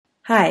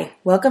Hi,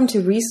 welcome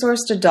to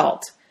Resourced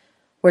Adult,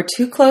 where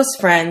two close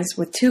friends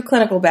with two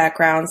clinical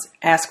backgrounds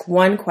ask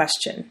one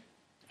question.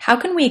 How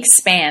can we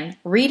expand,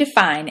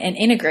 redefine, and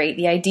integrate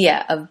the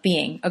idea of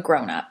being a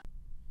grown-up?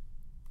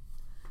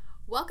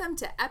 Welcome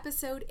to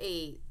episode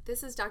 8.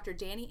 This is Dr.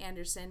 Danny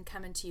Anderson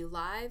coming to you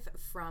live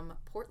from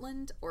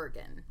Portland,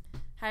 Oregon.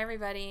 Hi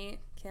everybody,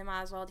 Kim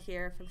Oswald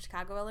here from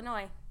Chicago,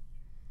 Illinois.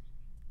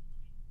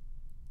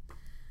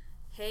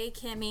 Hey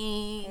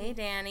Kimmy. Hey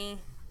Danny,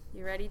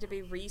 you ready to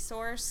be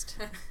resourced?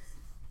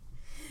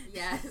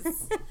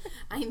 Yes.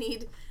 I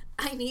need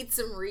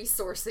some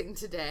resourcing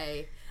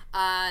today.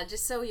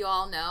 Just so you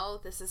all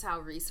know, this is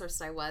how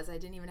resourced I was. I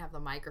didn't even have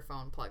the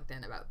microphone plugged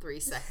in about 3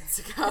 seconds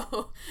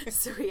ago.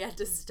 So we had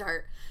to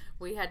start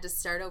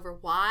over.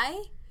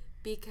 Why?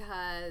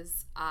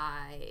 Because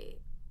I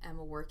am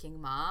a working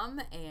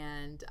mom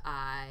and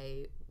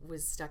I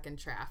was stuck in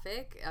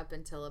traffic up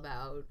until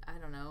about,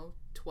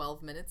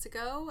 12 minutes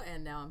ago,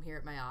 and now I'm here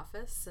at my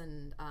office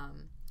and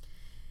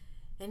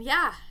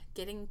yeah,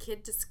 getting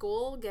kid to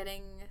school,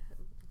 getting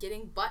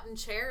butt in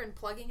chair and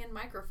plugging in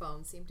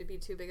microphone seemed to be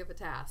too big of a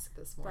task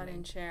this morning. Butt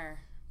in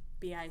chair,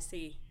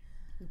 B-I-C.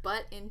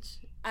 Butt in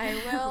chair.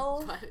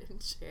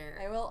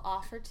 I will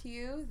offer to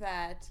you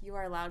that you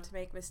are allowed to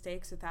make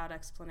mistakes without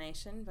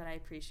explanation, but I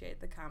appreciate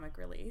the comic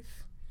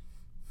relief.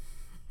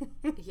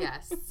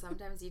 Yes,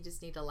 sometimes you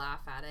just need to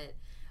laugh at it.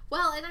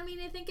 Well, and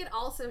I think it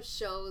also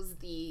shows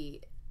we're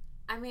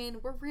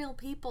real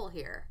people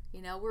here.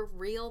 We're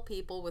real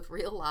people with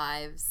real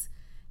lives,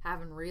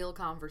 having real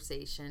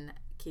conversation,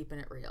 keeping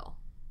it real.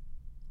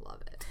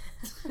 Love it.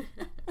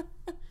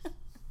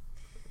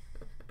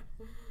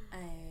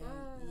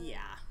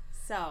 Yeah.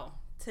 So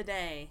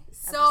today,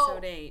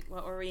 episode 8.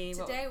 What were we?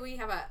 Today we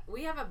have a.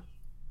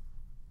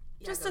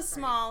 Just a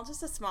small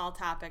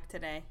topic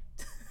today.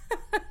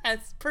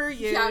 As per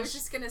usual. Yeah, I was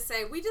just gonna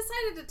say we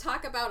decided to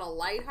talk about a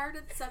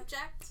lighthearted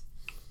subject.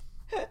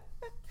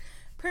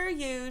 Per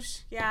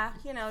usual, yeah.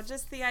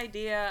 Just the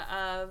idea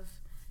of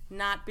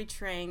not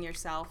betraying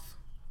yourself.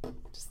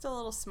 Just a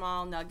little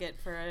small nugget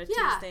for a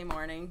Tuesday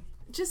morning.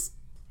 The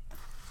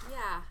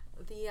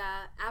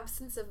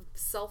absence of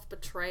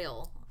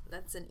self-betrayal.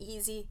 That's an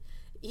easy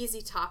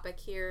topic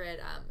here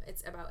at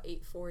it's about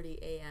 8:40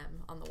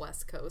 a.m. on the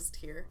West Coast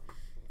here.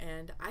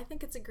 And I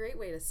think it's a great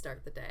way to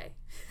start the day.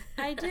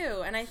 I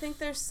do. And I think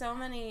there's so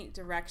many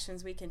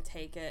directions we can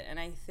take it. And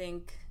I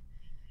think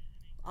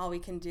all we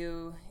can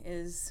do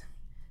is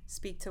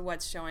speak to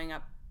what's showing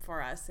up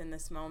for us in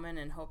this moment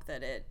and hope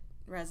that it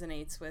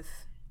resonates with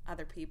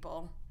other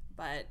people.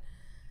 But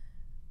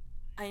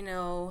I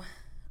know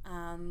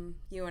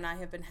you and I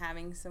have been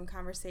having some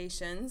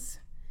conversations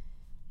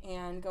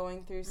and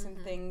going through some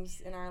things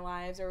in our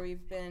lives, or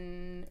we've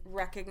been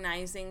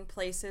recognizing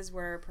places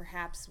where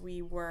perhaps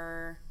we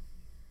were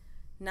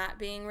not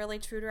being really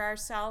true to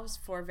ourselves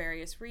for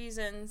various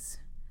reasons,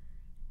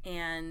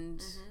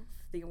 and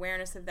the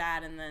awareness of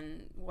that, and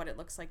then what it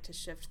looks like to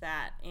shift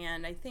that.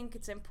 And I think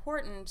it's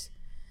important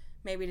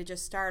maybe to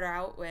just start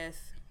out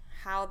with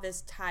how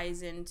this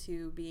ties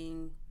into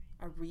being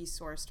a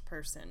resourced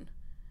person.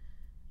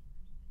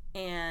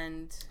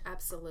 And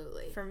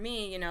absolutely, for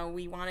me,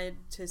 we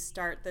wanted to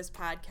start this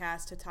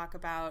podcast to talk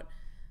about,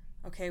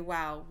 okay,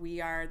 wow,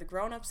 we are the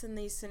grown-ups in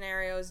these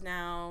scenarios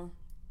now.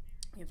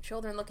 We have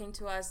children looking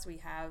to us. We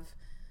have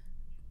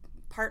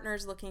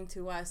partners looking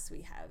to us.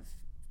 We have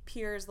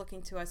peers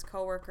looking to us,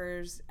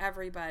 coworkers,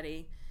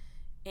 everybody.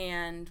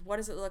 And what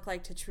does it look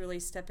like to truly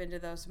step into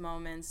those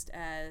moments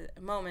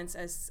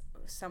as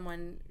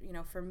someone,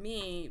 for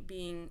me,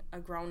 being a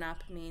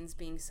grown-up means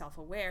being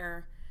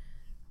self-aware,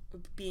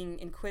 being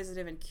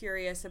inquisitive and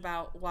curious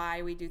about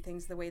why we do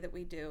things the way that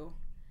we do.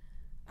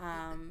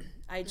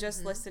 I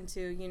just listened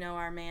to,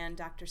 our man,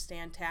 Dr.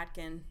 Stan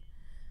Tatkin.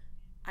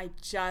 I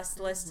just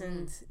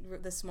listened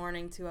this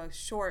morning to a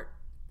short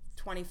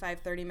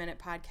 25, 30-minute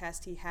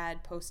podcast he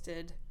had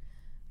posted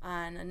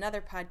on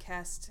another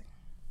podcast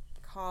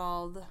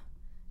called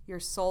Your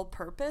Soul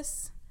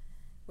Purpose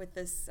with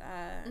this,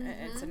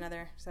 it's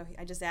another, so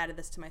I just added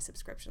this to my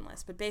subscription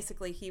list. But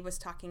basically he was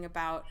talking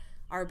about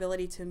our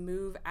ability to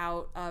move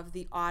out of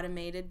the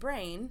automated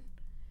brain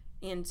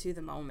into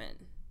the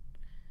moment.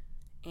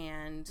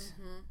 And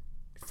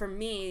for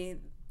me,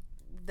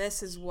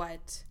 this is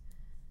what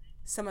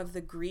some of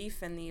the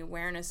grief and the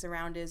awareness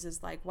around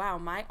is like, wow,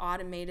 my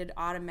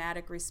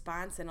automatic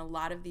response in a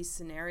lot of these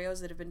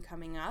scenarios that have been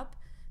coming up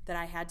that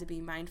I had to be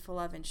mindful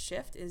of and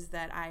shift is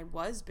that I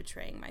was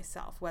betraying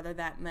myself, whether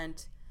that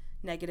meant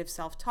negative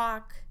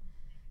self-talk,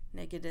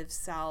 negative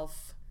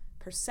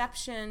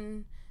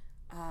self-perception,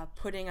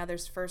 putting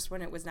others first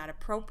when it was not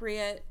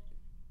appropriate,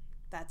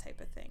 that type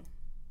of thing.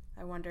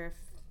 I wonder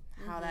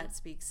how that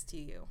speaks to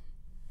you.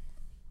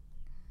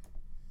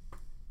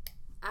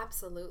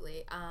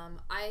 Absolutely.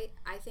 I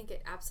think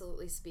it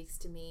absolutely speaks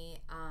to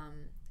me.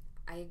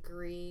 I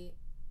agree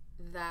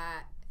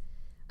that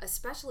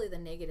especially the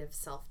negative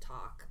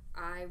self-talk,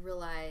 I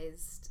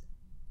realized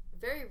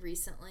very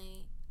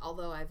recently,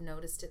 although I've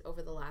noticed it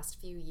over the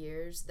last few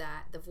years,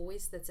 that the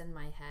voice that's in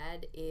my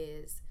head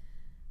is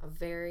a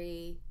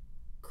very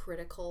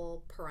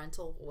critical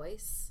parental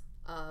voice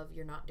of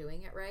you're not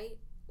doing it right,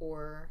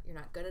 or you're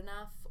not good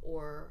enough,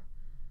 or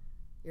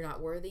you're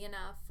not worthy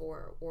enough,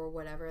 or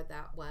whatever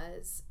that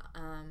was.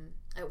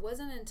 It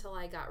wasn't until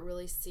I got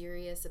really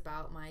serious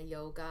about my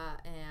yoga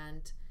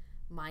and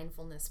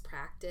mindfulness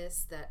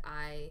practice that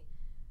I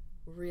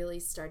really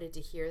started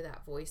to hear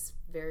that voice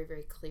very,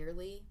 very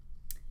clearly.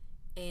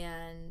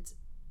 And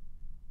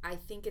I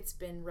think it's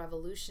been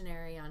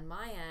revolutionary on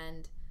my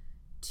end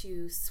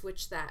to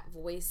switch that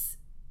voice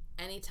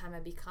anytime I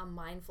become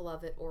mindful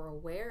of it or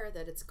aware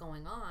that it's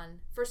going on.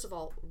 First of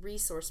all,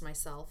 resource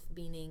myself,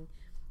 meaning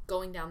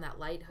going down that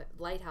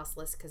lighthouse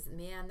list, because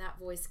man, that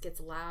voice gets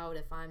loud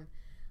if I'm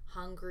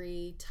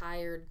hungry,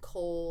 tired,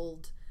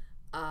 cold,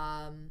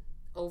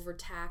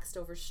 overtaxed,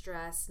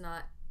 overstressed,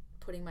 not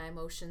putting my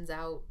emotions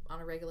out on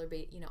a regular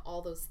basis,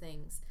 all those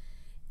things.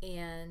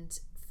 And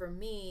for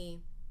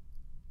me,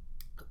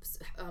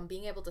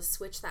 being able to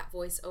switch that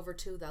voice over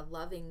to the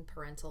loving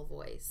parental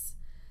voice.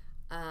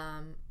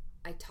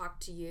 I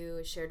talked to you,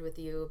 I shared with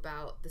you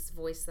about this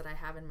voice that I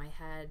have in my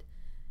head,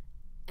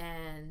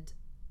 and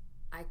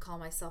I call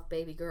myself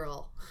baby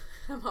girl.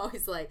 I'm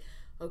always like,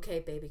 okay,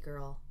 baby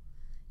girl,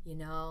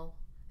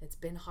 it's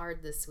been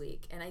hard this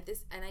week. And I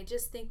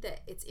just think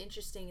that it's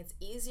interesting. It's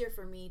easier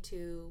for me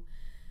to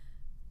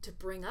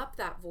bring up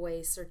that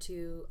voice or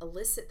to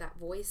elicit that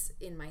voice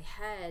in my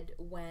head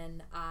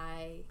when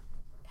I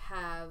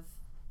have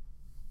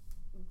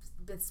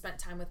been spent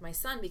time with my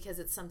son, because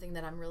it's something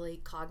that I'm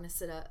really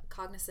cognizant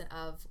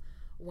of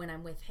when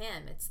I'm with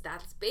him.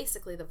 That's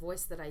basically the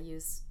voice that I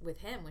use with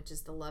him, which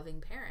is the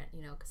loving parent,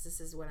 because this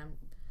is what I'm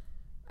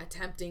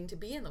attempting to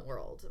be in the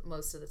world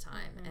most of the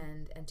time,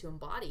 and to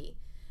embody.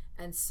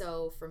 And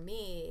so for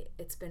me,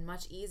 it's been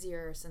much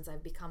easier since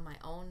I've become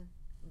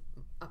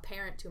a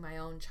parent to my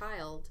own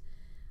child,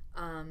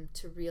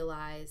 to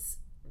realize,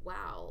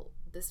 wow,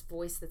 this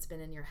voice that's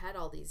been in your head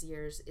all these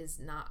years is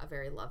not a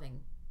very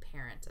loving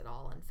parent at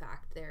all. In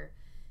fact,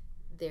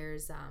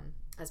 there's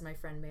as my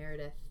friend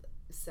Meredith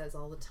says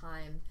all the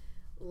time,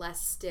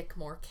 less stick,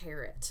 more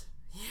carrot.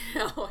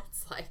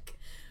 It's like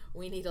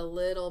we need a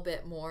little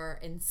bit more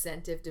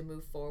incentive to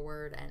move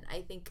forward. And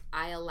I think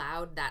I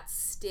allowed that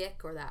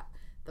stick, or that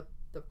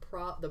the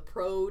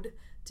prod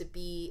to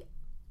be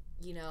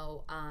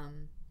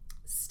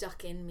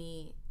stuck in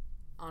me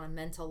on a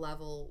mental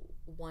level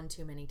one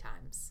too many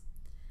times.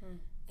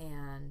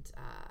 And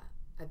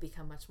I've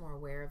become much more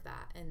aware of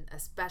that, and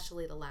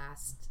especially the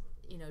last,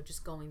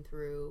 just going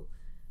through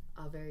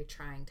a very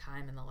trying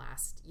time in the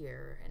last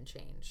year and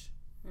change.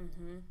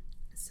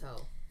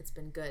 So it's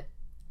been good,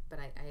 but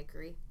I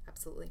agree,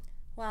 absolutely.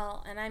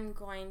 Well, and I'm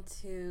going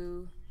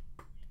to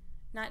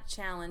not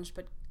challenge,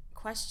 but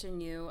question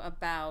you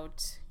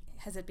about,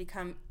 has it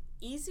become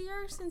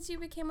easier since you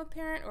became a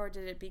parent, or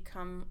did it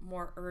become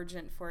more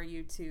urgent for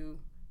you to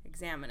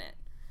examine it?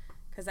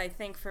 Because I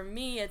think for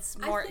me it's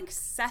more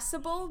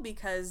accessible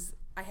because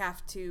I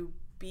have to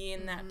be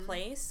in that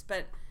place,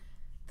 but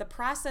the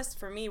process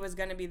for me was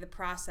going to be the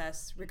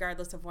process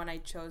regardless of when I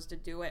chose to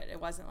do it. It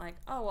wasn't like,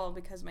 oh, well,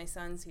 because my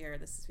son's here,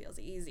 this feels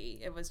easy.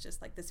 It was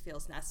just like, this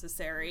feels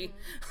necessary.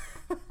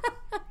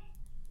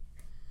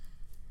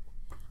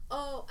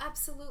 Oh,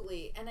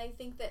 absolutely. And I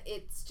think that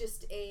it's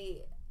just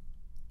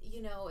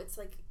it's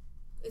like,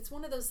 it's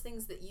one of those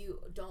things that you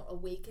don't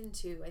awaken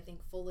to, I think,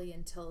 fully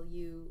until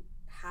you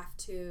have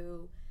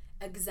to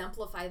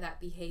exemplify that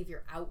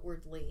behavior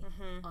outwardly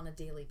on a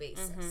daily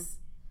basis.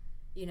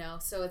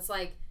 So it's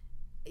like,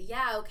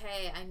 yeah,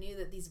 okay, I knew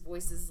that these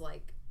voices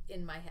like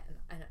in my head,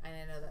 and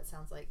I know that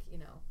sounds like,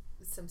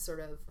 some sort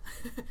of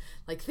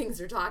like things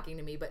are talking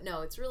to me, but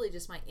no, it's really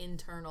just my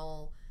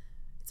internal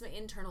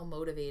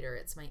motivator.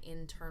 It's my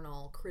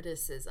internal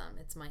criticism.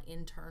 It's my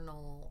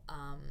internal,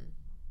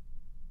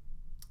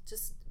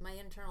 just my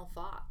internal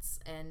thoughts,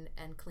 and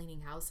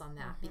cleaning house on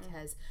that,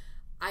 because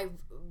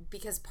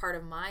part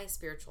of my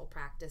spiritual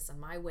practice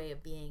and my way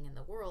of being in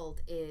the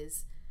world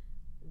is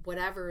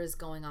whatever is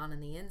going on in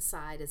the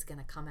inside is going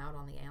to come out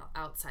on the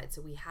outside.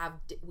 So we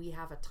have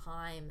a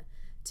time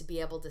to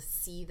be able to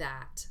see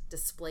that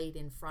displayed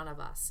in front of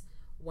us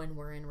when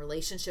we're in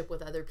relationship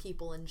with other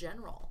people in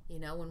general.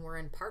 When we're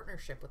in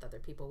partnership with other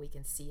people, we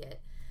can see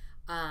it.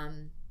 I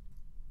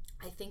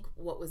think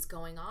what was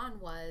going on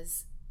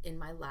was in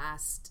my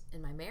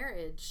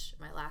marriage,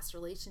 my last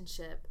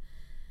relationship,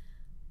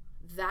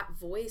 that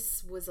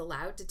voice was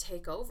allowed to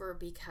take over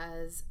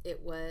because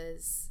it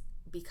was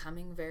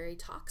becoming very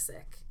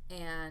toxic.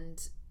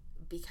 And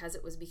because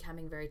it was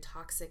becoming very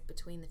toxic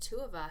between the two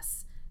of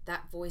us,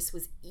 that voice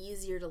was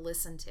easier to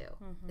listen to.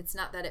 It's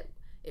not that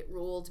it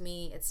ruled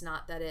me. It's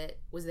not that it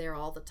was there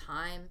all the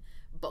time.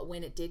 But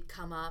when it did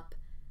come up,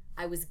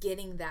 I was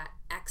getting that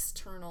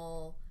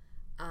external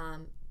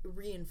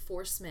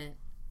reinforcement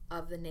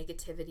of the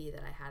negativity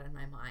that I had in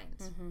my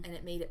mind. And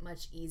it made it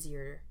much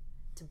easier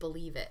to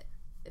believe it,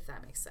 if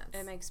that makes sense.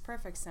 It makes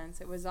perfect sense.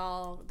 There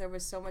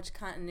was so much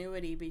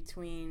continuity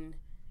between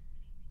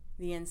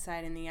the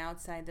inside and the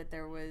outside that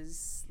there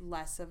was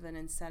less of an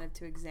incentive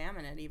to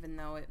examine it, even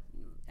though it,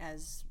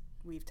 as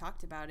we've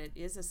talked about, it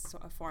is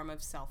a form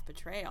of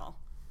self-betrayal.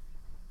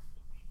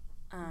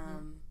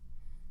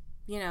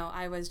 You know,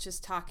 I was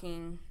just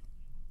talking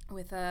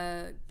with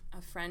a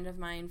friend of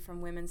mine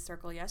from Women's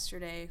Circle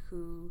yesterday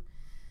who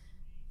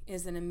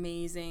is an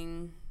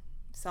amazing,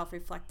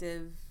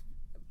 self-reflective,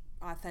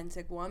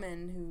 authentic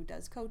woman who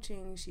does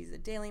coaching. She's a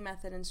daily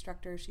method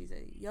instructor. She's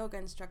a yoga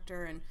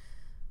instructor. And,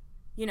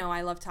 you know,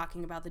 I love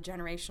talking about the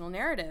generational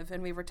narrative.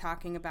 And we were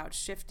talking about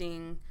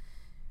shifting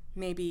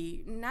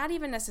maybe not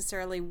even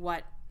necessarily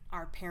what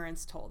our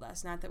parents told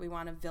us, not that we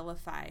want to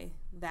vilify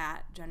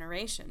that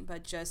generation,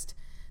 but just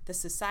the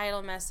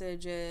societal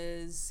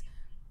messages,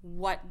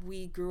 what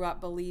we grew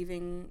up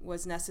believing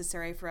was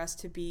necessary for us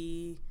to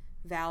be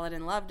valid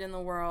and loved in the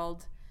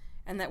world.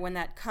 And that when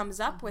that comes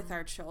up with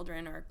our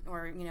children,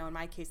 or you know, in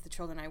my case, the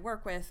children I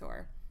work with,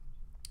 or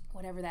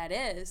whatever that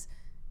is,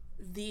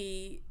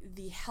 the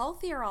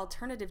healthier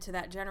alternative to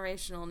that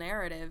generational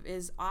narrative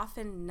is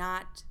often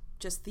not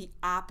just the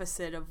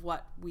opposite of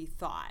what we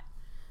thought,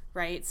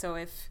 right? So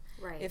if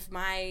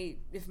my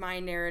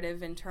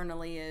narrative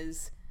internally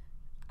is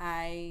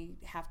I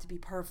have to be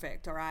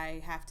perfect, or I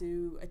have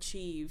to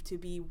achieve to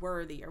be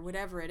worthy, or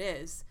whatever it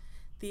is,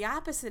 the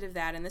opposite of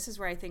that, and this is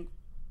where I think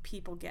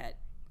people get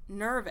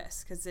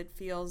nervous, because it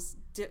feels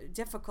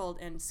difficult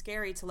and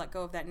scary to let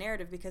go of that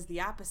narrative, because the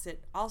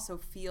opposite also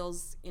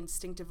feels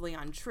instinctively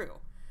untrue,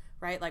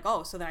 right? Like,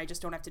 oh, so then I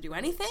just don't have to do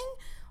anything,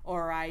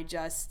 or I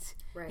just,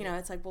 you know,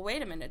 it's like, well,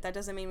 wait a minute, that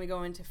doesn't mean we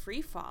go into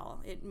free fall.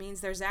 It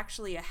means there's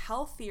actually a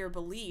healthier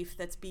belief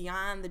that's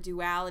beyond the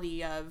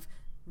duality of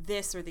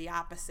this or the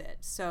opposite.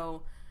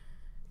 So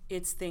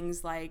it's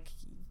things like,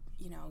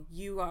 you know,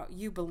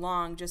 you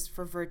belong just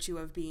for virtue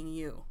of being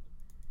you.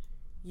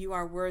 You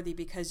are worthy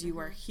because you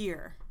are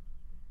here.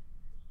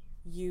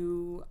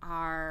 You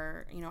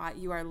are, you know,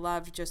 you are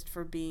loved just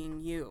for being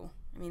you.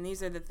 I mean,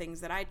 these are the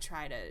things that I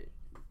try to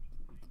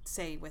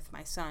say with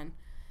my son.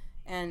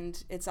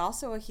 And it's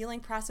also a healing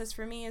process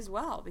for me as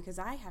well, because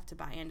I have to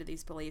buy into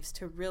these beliefs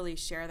to really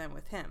share them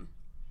with him.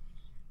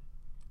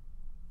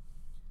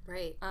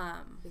 Right.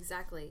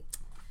 Exactly.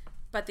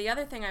 But the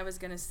other thing I was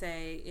going to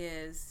say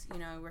is, you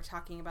know, we're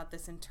talking about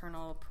this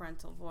internal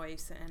parental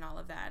voice and all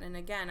of that. And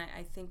again,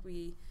 I think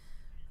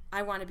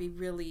I want to be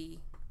really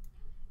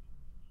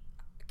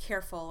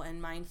careful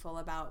and mindful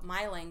about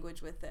my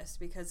language with this,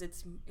 because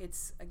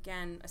it's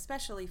again,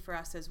 especially for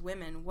us as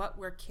women, what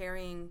we're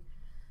carrying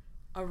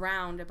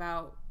around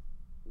about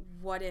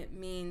what it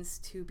means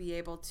to be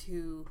able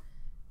to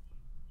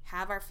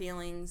have our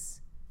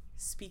feelings,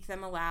 speak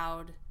them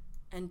aloud,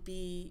 and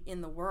be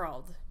in the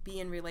world, be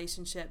in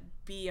relationship,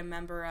 be a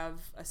member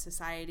of a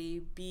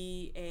society,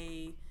 be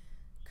a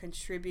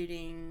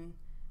contributing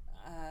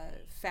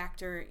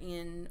factor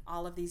in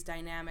all of these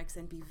dynamics,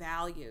 and be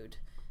valued.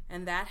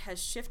 And that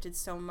has shifted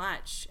so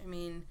much. I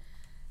mean,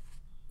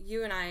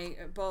 you and I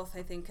both,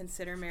 I think,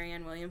 consider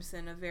Marianne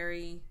Williamson a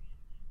very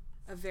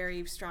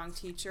strong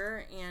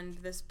teacher. And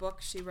this book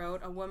she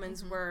wrote, A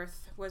Woman's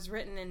Worth, was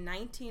written in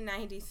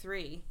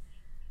 1993.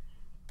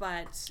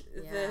 But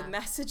the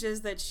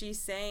messages that she's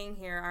saying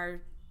here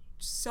are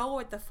so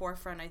at the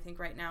forefront, I think,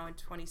 right now in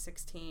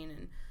 2016,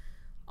 and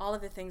all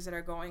of the things that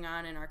are going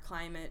on in our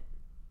climate,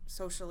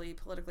 socially,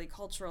 politically,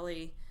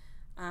 culturally.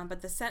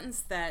 But the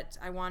sentence that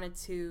I wanted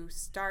to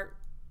start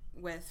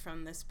with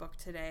from this book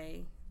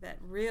today that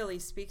really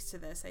speaks to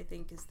this, I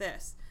think, is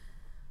this.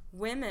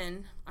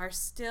 Women are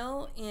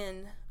still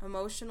in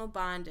emotional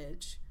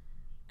bondage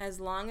as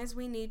long as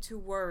we need to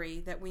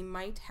worry that we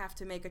might have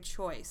to make a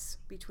choice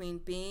between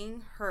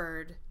being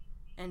heard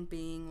and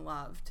being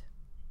loved.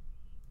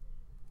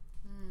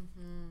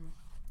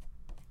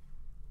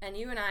 And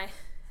you and I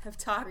have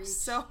talked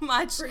so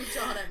much. Preach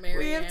on it, Marianne.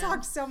 We have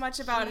talked so much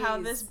about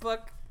how this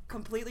book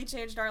completely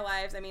changed our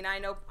lives. I mean, I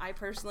know I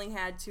personally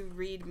had to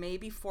read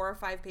maybe 4 or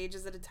 5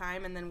 pages at a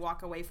time and then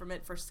walk away from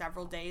it for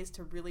several days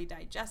to really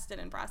digest it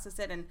and process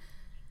it. And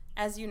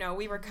as you know,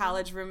 we were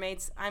college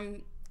roommates.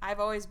 I've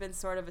always been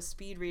sort of a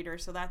speed reader,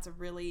 so that's a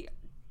really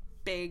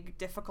big,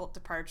 difficult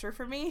departure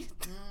for me.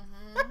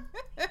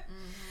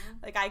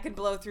 Like, I could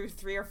blow through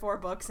 3 or 4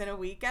 books in a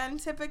weekend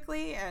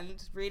typically,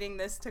 and reading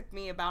this took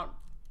me about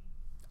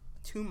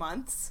 2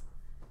 months.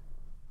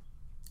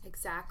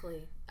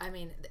 Exactly. I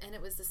mean, and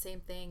it was the same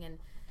thing.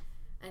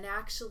 And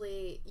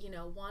actually, you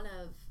know, one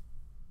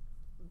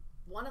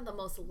of the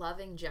most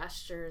loving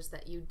gestures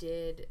that you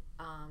did,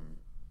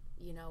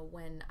 you know,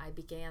 when I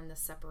began the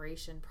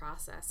separation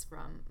process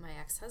from my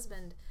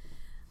ex-husband,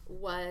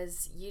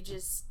 was you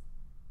just,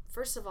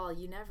 first of all,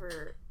 you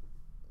never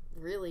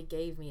really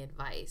gave me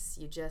advice.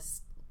 You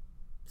just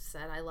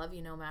said, I love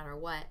you no matter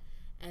what.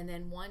 And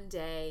then one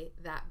day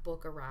that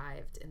book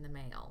arrived in the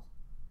mail.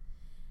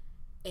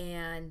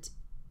 And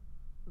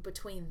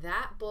between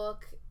that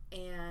book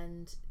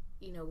and,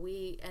 you know,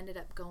 we ended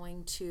up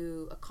going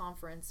to a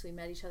conference. We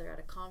met each other at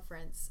a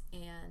conference,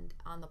 and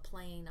on the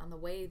plane, on the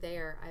way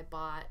there, I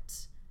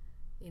bought,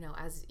 you know,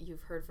 as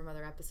you've heard from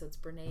other episodes,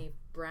 Brene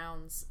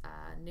Brown's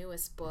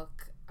newest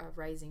book,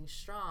 Rising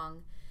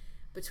Strong.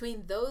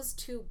 Between those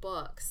 2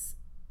 books,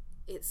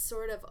 it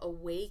sort of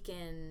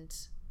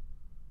awakened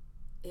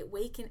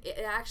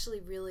it actually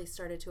really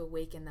started to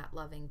awaken that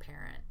loving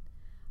parent.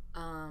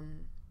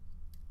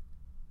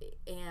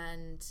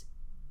 And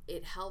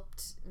it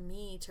helped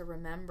me to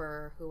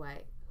remember who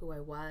I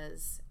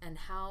was, and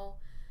how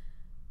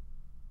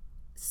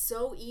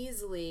so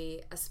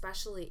easily,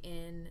 especially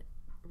in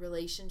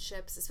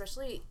relationships,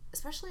 especially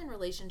in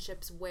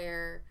relationships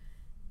where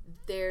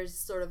there's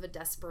sort of a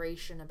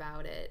desperation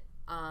about it,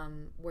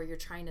 where you're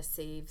trying to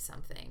save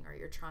something, or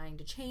you're trying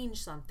to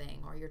change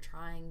something, or you're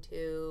trying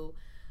to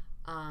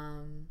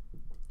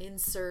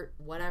insert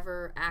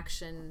whatever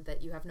action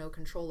that you have no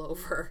control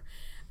over.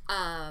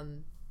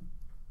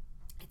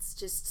 It's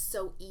just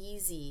so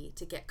easy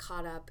to get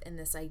caught up in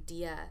this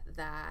idea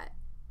that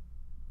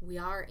we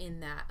are in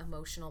that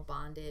emotional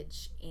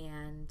bondage,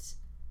 and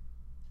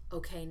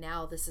okay,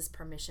 now this is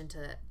permission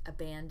to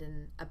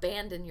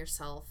abandon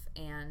yourself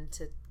and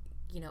to,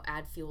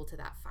 add fuel to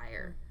that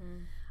fire.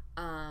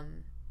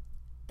 And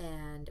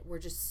we're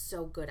just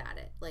so good at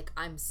it. Like,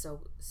 I'm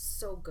so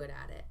good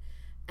at it.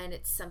 And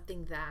it's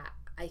something that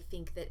I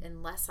think that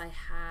unless I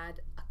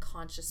had a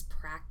conscious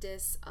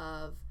practice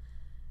of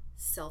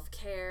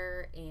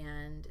self-care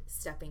and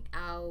stepping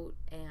out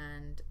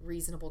and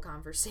reasonable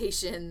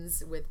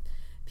conversations with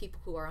people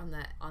who are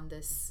on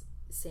this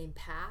same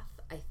path,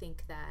 I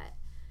think that,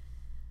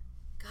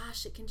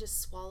 gosh, it can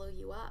just swallow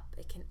you up.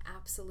 It can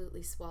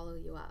absolutely swallow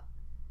you up.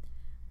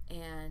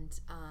 And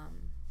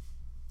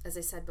as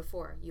I said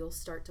before, you'll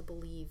start to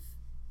believe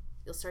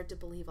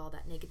all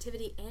that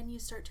negativity, and you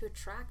start to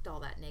attract all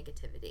that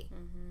negativity.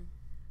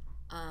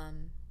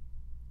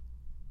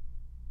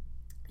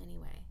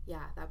 Anyway,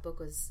 yeah, that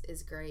book is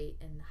great,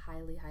 and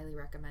highly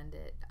recommend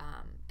it.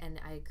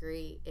 And I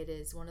agree, it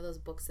is one of those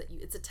books that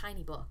it's a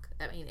tiny book.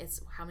 I mean,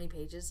 it's how many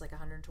pages? Like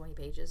 120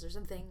 pages or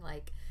something,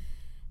 like,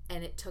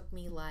 and it took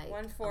me like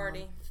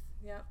 140.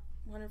 Yep,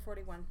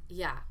 141.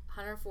 Yeah,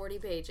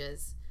 141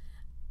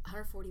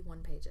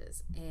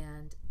 pages,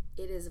 and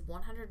it is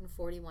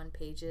 141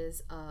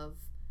 pages of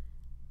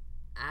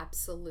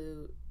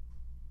absolute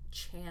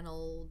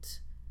channeled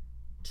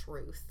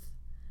truth.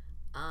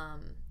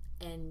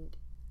 And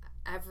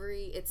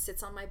it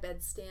sits on my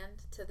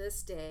bedstand to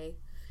this day,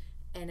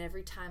 and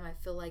every time I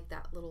feel like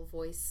that little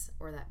voice,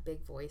 or that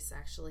big voice,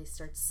 actually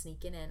starts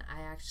sneaking in,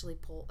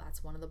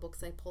 that's one of the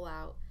books I pull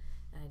out,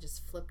 and I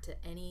just flip to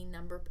any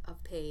number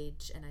of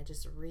page, and I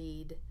just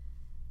read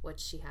what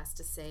she has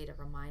to say to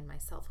remind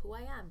myself who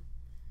I am.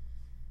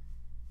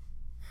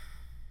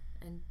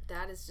 And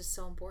that is just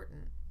so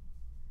important.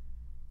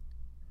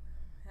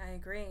 I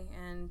agree,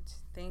 and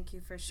thank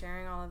you for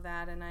sharing all of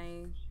that. And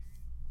I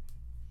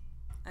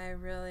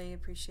really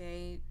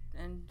appreciate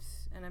and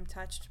I'm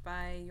touched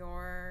by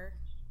your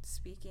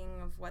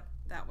speaking of what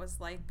that was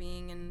like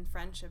being in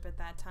friendship at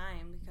that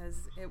time,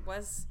 because it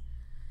was,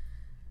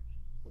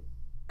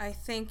 I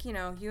think, you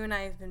and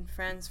I have been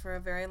friends for a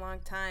very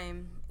long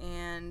time,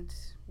 and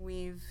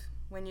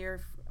when you're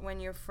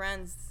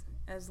friends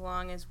as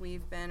long as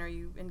we've been, or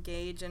you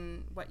engage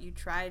in what you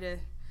try to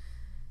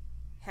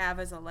have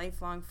as a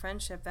lifelong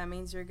friendship, that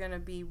means you're going to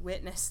be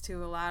witness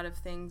to a lot of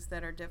things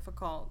that are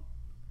difficult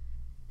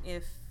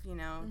if,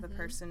 the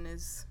person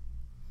is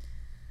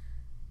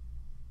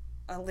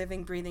a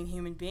living, breathing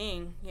human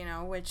being,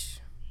 which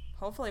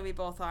hopefully we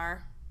both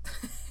are.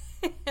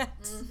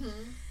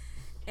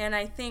 And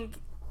I think,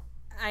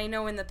 I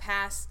know in the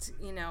past,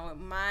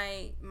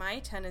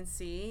 my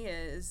tendency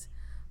is,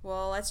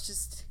 well, let's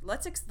just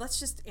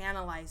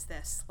analyze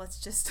this. Let's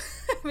just,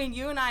 I mean,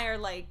 you and I are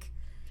like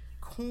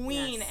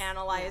queen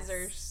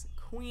analyzers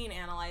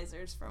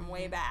from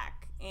way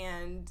back,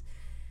 and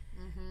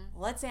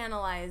let's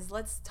analyze,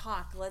 let's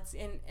talk,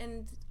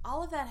 and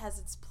all of that has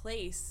its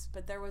place,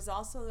 but there was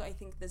also, I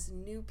think, this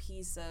new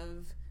piece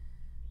of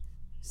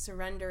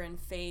surrender and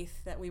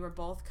faith that we were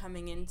both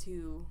coming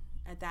into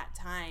at that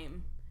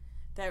time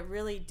that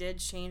really did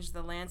change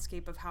the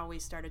landscape of how we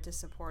started to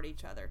support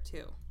each other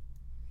too.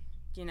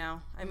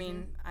 I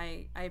mean,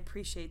 I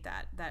appreciate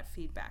that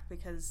feedback,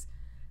 because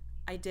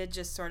I did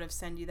just sort of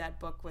send you that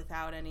book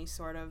without any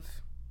sort of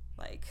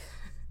like,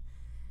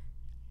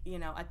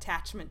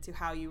 attachment to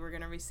how you were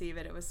going to receive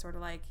it. It was sort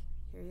of like,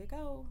 here you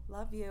go,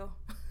 love you.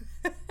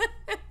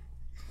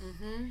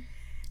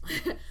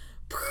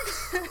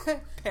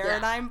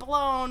 Paradigm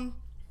blown.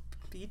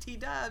 BT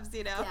dubs,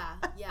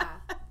 Yeah,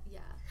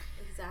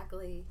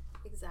 exactly.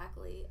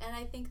 And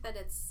I think that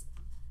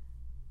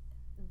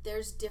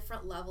there's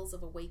different levels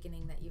of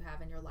awakening that you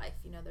have in your life.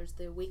 There's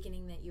the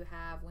awakening that you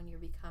have when you're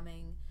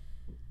becoming,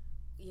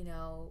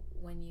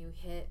 when you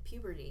hit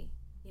puberty,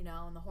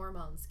 and the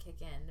hormones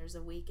kick in. There's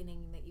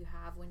awakening that you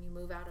have when you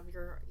move out of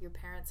your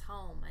parents'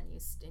 home and you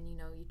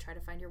try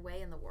to find your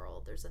way in the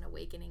world. There's an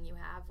awakening you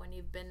have when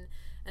you've been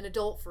an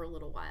adult for a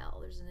little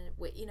while. There's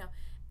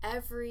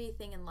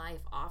everything in life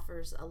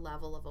offers a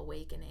level of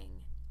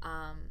awakening.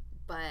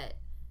 But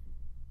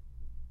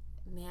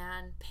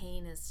man,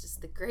 pain is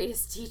just the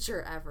greatest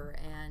teacher ever.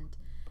 And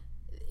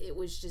it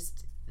was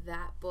just,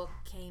 that book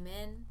came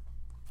in,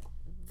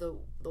 the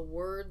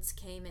words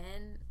came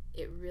in,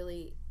 it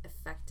really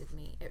affected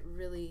me. It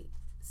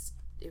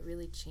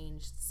really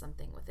changed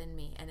something within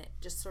me, and it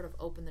just sort of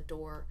opened the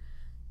door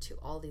to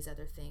all these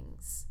other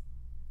things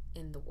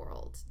in the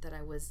world that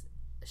I was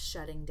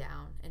shutting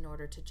down in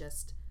order to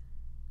just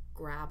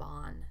grab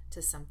on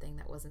to something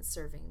that wasn't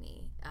serving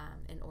me,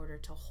 in order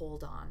to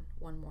hold on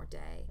one more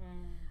day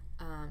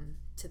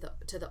to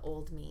the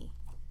old me,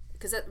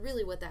 because that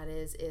really what that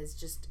is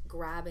just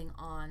grabbing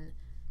on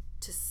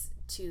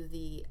to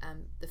the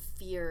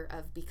fear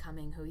of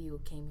becoming who you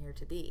came here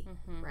to be,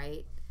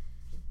 right?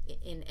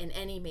 In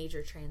any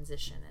major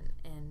transition,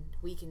 and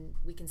we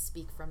can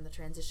speak from the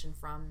transition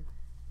from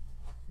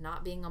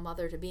not being a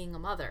mother to being a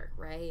mother,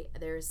 right?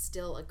 There's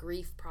still a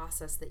grief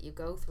process that you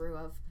go through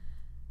of,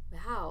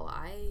 wow,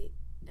 I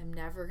am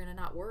never gonna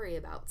not worry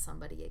about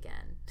somebody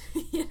again.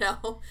 You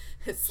know,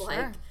 it's sure.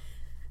 like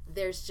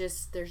there's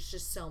just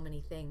so many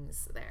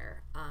things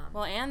there.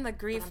 Well, and the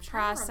grief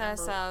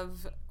process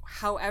of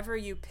however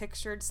you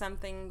pictured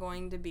something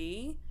going to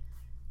be,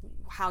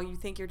 how you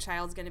think your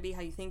child's going to be,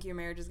 how you think your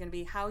marriage is going to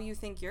be, how you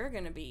think you're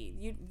going to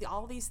be.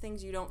 All these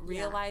things you don't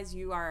realize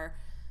you are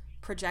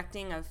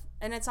projecting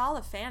and it's all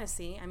a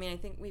fantasy. I mean, I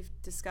think we've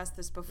discussed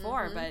this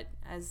before, but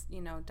as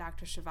you know,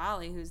 Dr.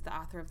 Shivali, who's the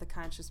author of The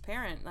Conscious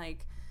Parent,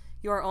 like,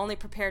 you are only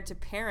prepared to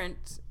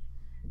parent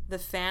the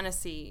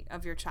fantasy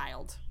of your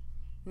child,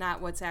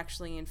 not what's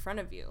actually in front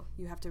of you.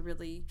 You have to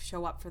really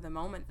show up for the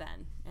moment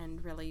then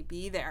and really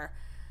be there.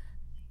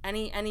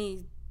 Any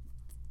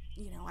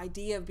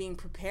idea of being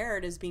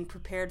prepared is being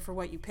prepared for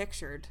what you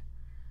pictured,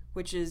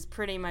 which is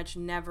pretty much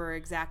never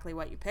exactly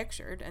what you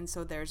pictured. And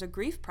so there's a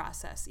grief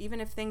process, even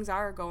if things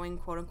are going,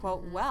 quote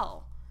unquote,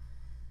 well.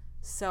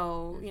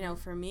 So,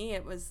 for me,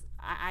 it was,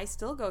 I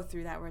still go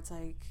through that where it's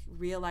like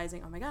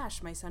realizing, oh my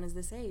gosh, my son is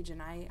this age,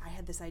 and I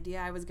had this idea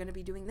I was going to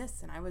be doing this,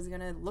 and I was going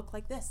to look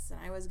like this,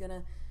 and I was going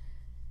to,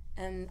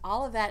 and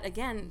all of that,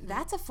 again,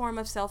 that's a form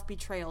of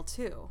self-betrayal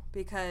too,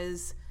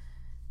 because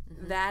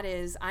that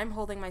is, I'm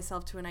holding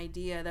myself to an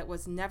idea that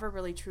was never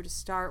really true to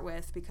start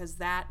with, because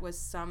that was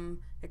some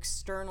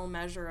external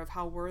measure of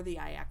how worthy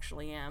I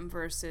actually am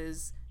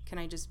versus can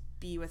I just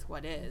be with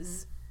what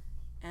is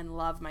and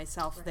love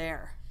myself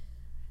there.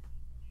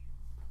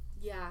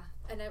 Yeah,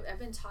 and I've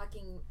been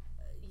talking,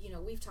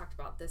 we've talked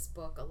about this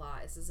book a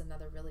lot. This is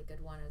another really good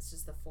one. It's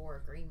just the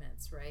 4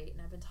 agreements, right? And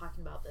I've been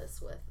talking about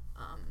this with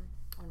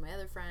one of my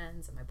other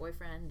friends and my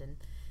boyfriend, and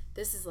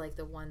this is like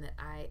the one that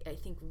I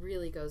think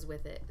really goes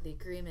with it, the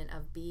agreement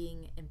of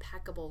being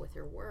impeccable with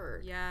your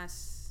word.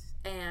 Yes.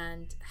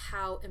 And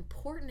how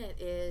important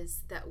it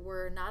is that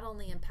we're not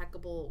only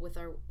impeccable with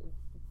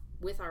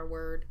our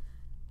word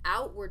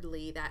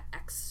outwardly, that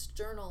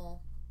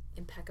external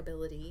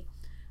impeccability,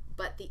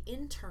 but the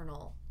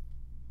internal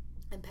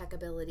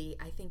impeccability,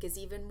 I think, is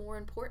even more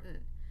important,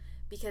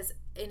 because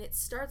it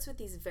starts with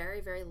these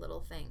very, very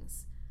little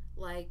things.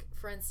 Like,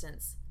 for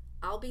instance,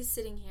 I'll be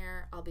sitting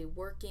here, I'll be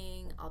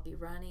working, I'll be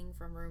running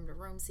from room to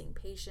room, seeing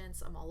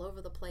patients, I'm all over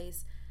the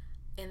place.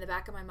 In the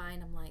back of my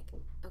mind, I'm like,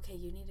 okay,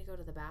 you need to go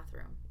to the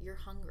bathroom. You're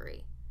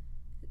hungry.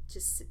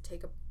 Just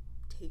take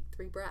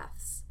 3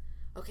 breaths.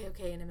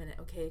 Okay, in a minute.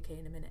 Okay,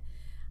 in a minute.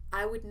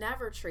 I would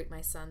never treat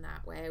my son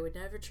that way. I would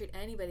never treat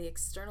anybody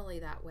externally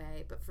that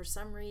way. But for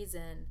some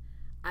reason,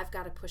 I've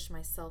got to push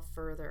myself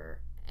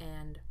further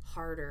and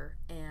harder.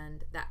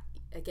 And that,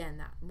 again,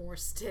 that more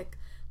stick,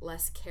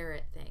 less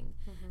carrot thing.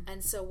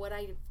 And so what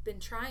I've been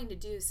trying to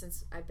do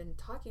since I've been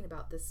talking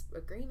about this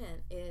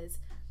agreement is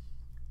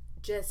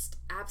just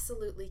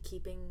absolutely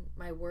keeping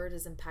my word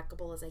as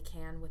impeccable as I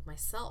can with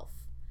myself,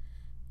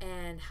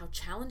 and how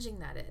challenging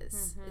that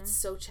is. It's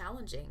so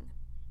challenging.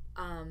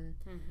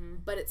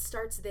 But it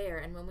starts there.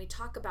 And when we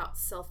talk about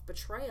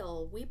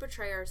self-betrayal, we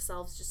betray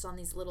ourselves just on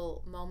these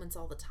little moments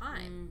all the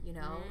time,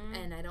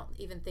 and I don't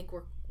even think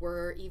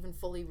we're even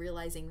fully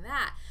realizing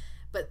that.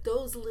 But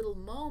those little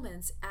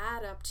moments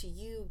add up to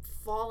you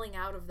falling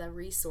out of the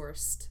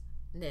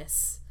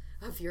resourcedness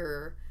of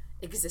your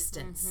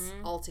existence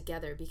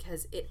altogether,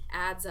 because it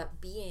adds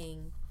up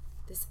being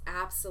this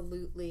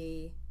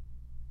absolutely,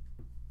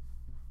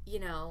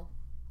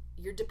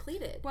 you're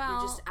depleted. Well,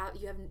 you're just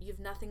out. You have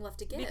nothing left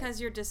to give,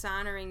 because you're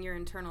dishonoring your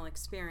internal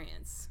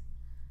experience.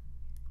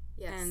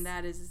 Yes. And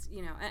that is,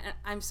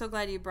 I'm so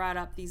glad you brought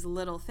up these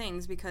little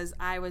things, because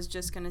I was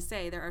just going to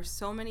say there are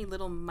so many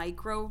little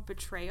micro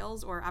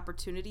betrayals or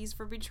opportunities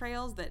for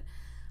betrayals that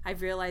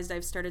I've realized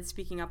I've started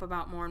speaking up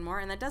about more and more.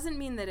 And that doesn't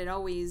mean that it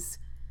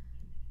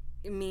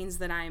means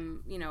that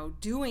I'm,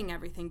 doing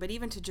everything, but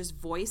even to just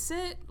voice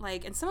it,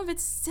 and some of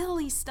it's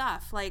silly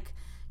stuff. Like,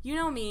 you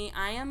know me,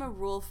 I am a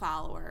rule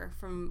follower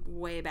from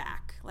way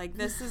back.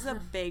 This is a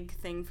big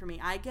thing for me.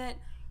 I get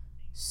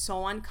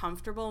so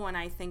uncomfortable when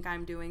I think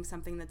I'm doing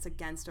something that's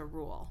against a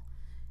rule.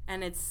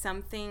 And it's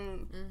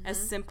something as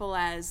simple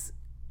as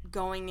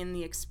going in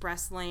the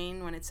express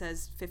lane when it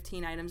says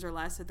 15 items or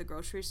less at the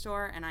grocery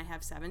store and I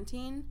have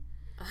 17.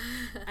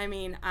 I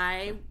mean,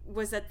 I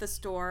was at the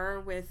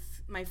store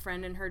with my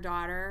friend and her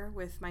daughter,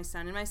 with my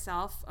son and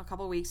myself a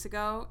couple weeks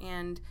ago,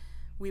 and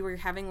we were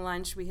having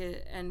lunch. We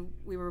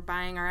were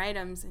buying our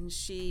items, and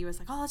she was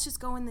like, "Oh, let's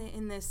just go in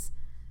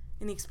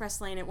in the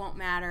express lane, it won't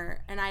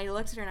matter. And I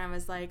looked at her and I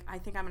was like, I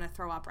think I'm going to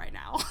throw up right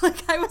now.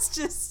 Like, I was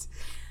just,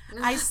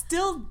 I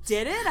still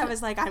did it. I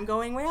was like, I'm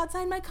going way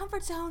outside my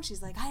comfort zone.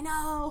 She's like, I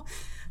know.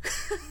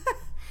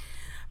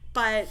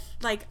 But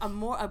like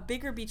a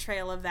bigger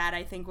betrayal of that,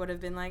 I think, would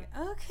have been like,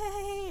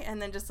 okay, and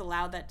then just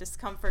allowed that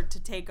discomfort to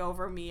take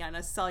over me on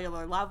a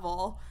cellular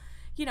level,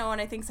 you know.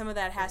 And I think some of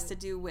that has to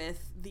do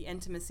with the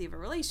intimacy of a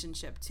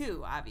relationship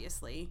too,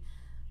 obviously.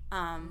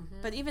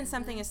 But even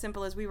something as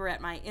simple as we were at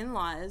my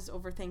in-laws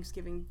over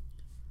Thanksgiving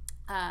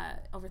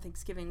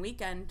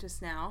weekend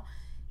just now,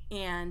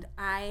 and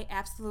I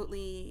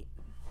absolutely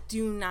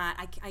do not.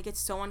 I get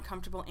so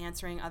uncomfortable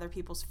answering other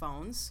people's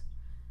phones.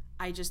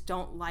 I just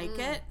don't like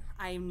it.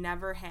 I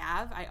never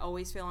have. I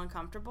always feel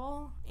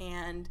uncomfortable.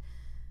 And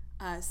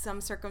some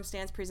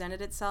circumstance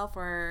presented itself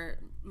where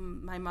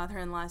my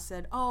mother-in-law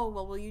said, oh,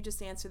 well, will you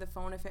just answer the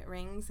phone if it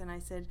rings? And I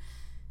said,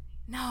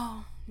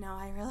 no,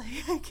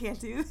 I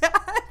can't do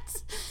that.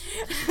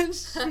 And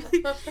she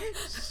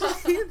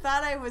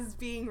thought I was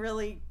being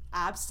really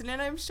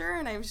obstinate, I'm sure.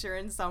 And I'm sure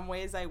in some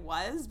ways I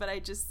was. But I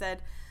was just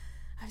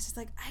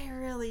like, I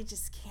really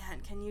just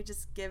can't. Can you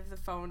just give the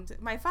phone to...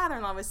 My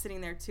father-in-law was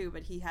sitting there too,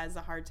 but he has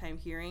a hard time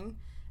hearing.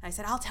 I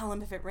said, I'll tell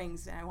him if it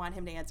rings, and I want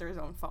him to answer his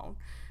own phone.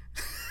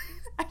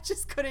 I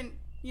just couldn't,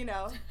 you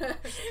know. It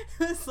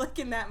was like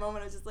in that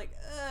moment, I was just like,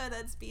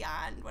 that's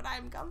beyond what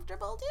I'm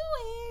comfortable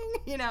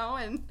doing, you know.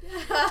 And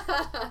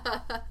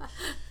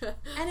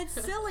and it's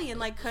silly.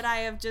 And like, could I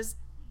have just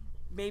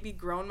maybe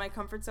grown my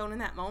comfort zone in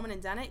that moment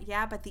and done it?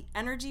 Yeah, but the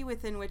energy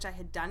within which I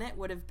had done it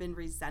would have been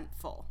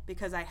resentful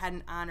because I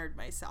hadn't honored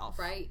myself.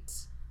 Right.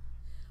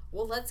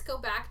 Well, let's go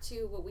back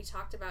to what we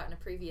talked about in a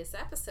previous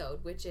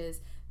episode, which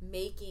is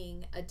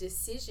making a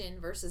decision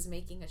versus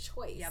making a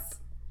choice. Yep.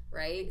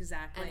 Right?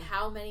 Exactly. And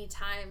how many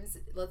times,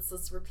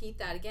 let's repeat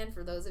that again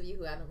for those of you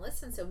who haven't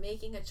listened. So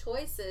making a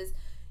choice is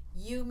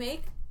you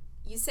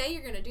say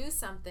you're going to do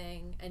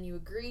something and you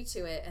agree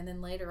to it, and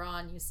then later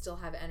on you still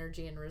have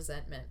energy and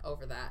resentment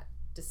over that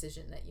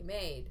decision that you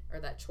made or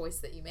that choice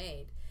that you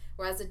made.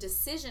 Whereas a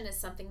decision is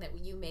something that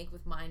you make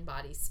with mind,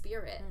 body,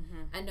 spirit.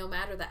 And no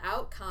matter the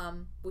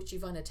outcome, which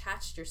you've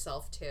unattached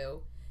yourself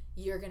to,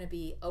 you're going to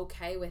be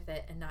okay with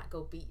it and not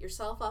go beat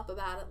yourself up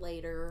about it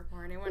later.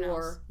 Or anyone else.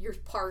 Or your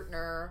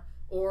partner.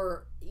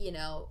 Or, you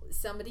know,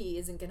 somebody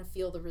isn't going to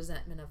feel the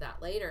resentment of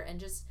that later. And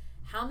just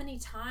how many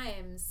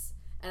times...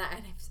 And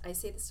I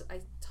say this,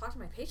 I talk to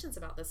my patients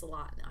about this a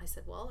lot. And I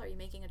said, well, are you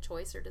making a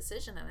choice or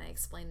decision? And I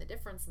explain the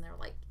difference. And they're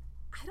like,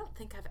 I don't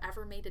think I've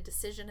ever made a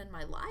decision in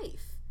my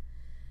life.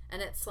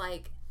 And it's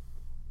like,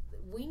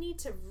 we need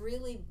to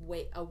really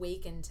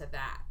awaken to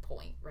that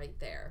point right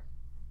there.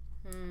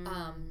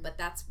 But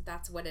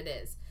that's what it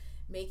is.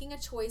 Making a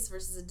choice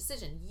versus a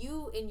decision.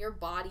 You, in your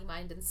body,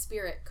 mind, and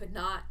spirit, could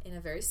not, in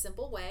a very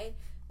simple way,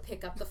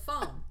 pick up the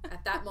phone.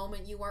 At that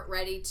moment, you weren't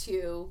ready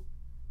to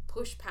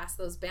push past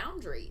those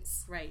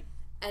boundaries. Right.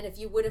 And if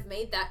you would have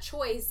made that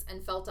choice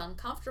and felt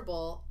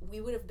uncomfortable,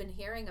 we would have been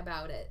hearing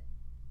about it.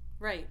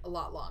 Right. A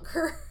lot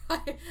longer.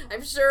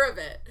 I'm sure of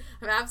it.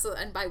 I'm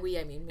absolutely, and by we,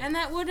 I mean me. And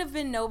that would have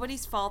been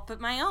nobody's fault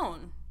but my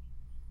own,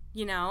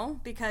 you know,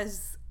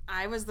 because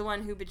I was the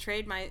one who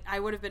I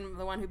would have been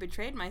the one who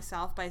betrayed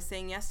myself by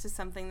saying yes to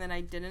something that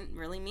I didn't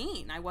really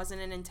mean. I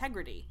wasn't in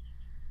integrity.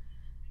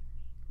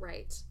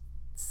 Right.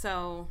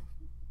 So,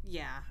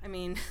 yeah, I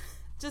mean,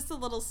 just a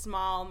little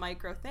small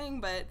micro thing,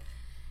 but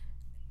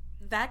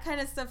that kind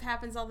of stuff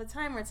happens all the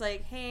time where it's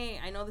like, hey,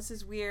 I know this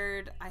is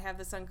weird. I have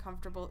this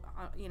uncomfortable,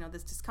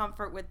 this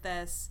discomfort with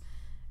this,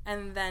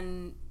 and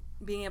then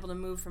being able to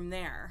move from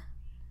there.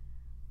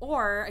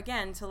 Or,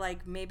 again, to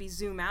like maybe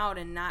zoom out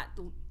and not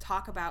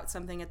talk about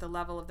something at the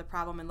level of the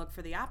problem and look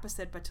for the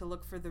opposite, but to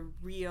look for the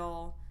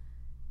real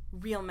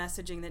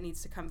messaging that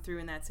needs to come through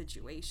in that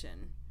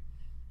situation.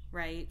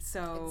 Right?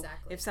 So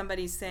exactly. If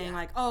somebody's saying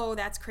like, oh,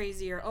 that's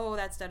crazy, or oh,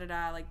 that's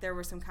da-da-da, like there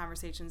were some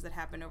conversations that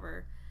happened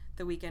over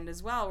the weekend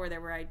as well where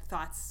there were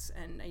thoughts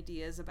and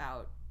ideas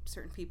about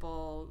certain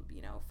people,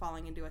 you know,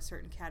 falling into a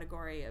certain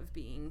category of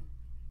being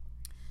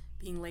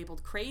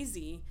labeled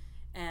crazy.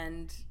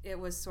 And it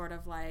was sort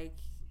of like,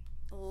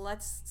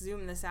 let's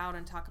zoom this out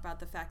and talk about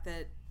the fact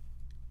that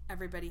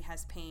everybody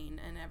has pain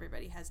and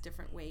everybody has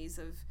different ways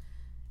of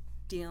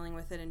dealing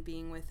with it and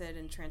being with it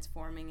and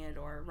transforming it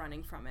or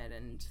running from it.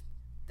 And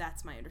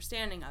that's my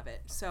understanding of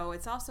it. So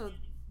it's also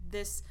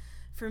this,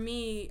 for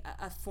me,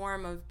 a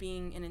form of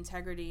being in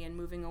integrity and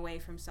moving away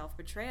from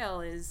self-betrayal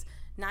is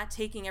not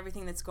taking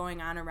everything that's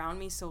going on around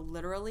me so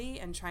literally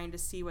and trying to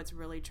see what's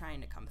really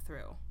trying to come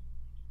through.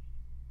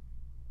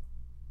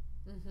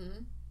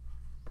 Mm-hmm.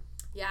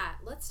 Yeah,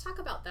 let's talk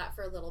about that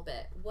for a little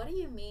bit. What do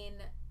you mean,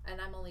 and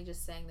I'm only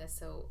just saying this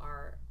so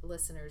our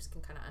listeners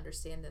can kind of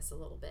understand this a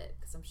little bit,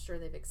 because I'm sure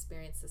they've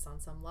experienced this on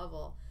some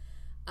level.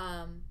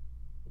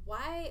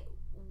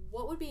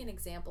 What would be an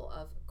example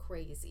of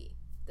crazy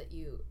that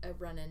you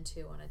run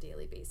into on a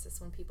daily basis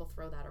when people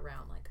throw that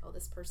around, like, oh,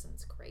 this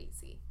person's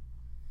crazy?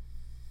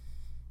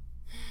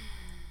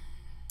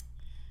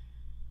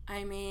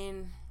 I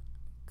mean,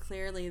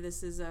 clearly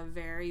this is a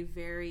very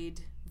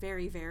varied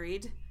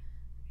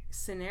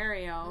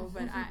scenario,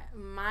 but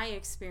my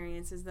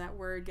experience is that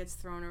word gets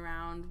thrown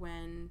around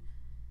when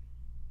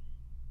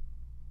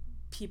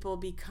people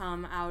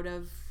become out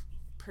of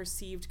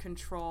perceived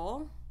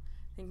control.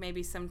 I think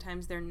maybe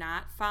sometimes they're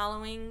not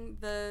following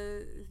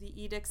the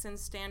edicts and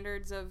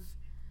standards of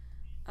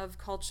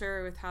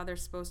culture with how they're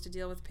supposed to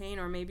deal with pain,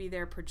 or maybe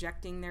they're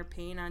projecting their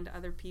pain onto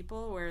other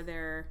people where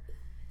they're,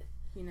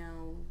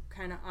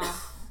 kind of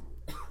off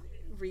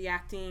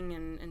reacting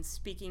and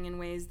speaking in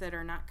ways that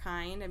are not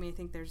kind. I mean, I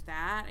think there's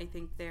that. I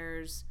think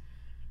there's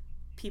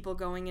people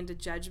going into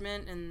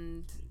judgment,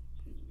 and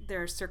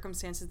there are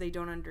circumstances they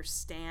don't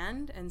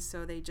understand, and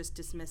so they just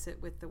dismiss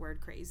it with the word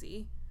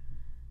crazy.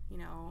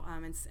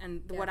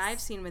 What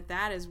I've seen with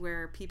that is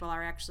where people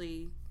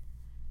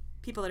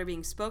that are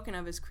being spoken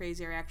of as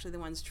crazy are actually the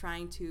ones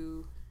trying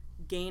to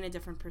gain a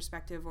different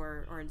perspective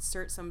or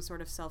insert some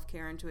sort of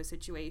self-care into a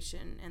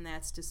situation, and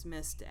that's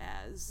dismissed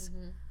as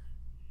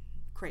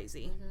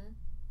crazy.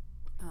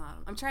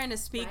 I'm trying to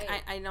speak,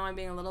 right. I know I'm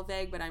being a little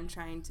vague, but I'm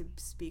trying to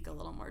speak a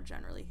little more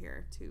generally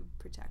here to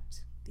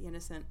protect the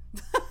innocent.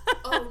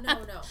 Oh,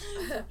 no.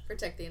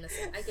 Protect the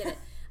innocent. I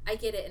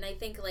get it. And I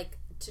think,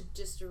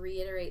 to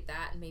reiterate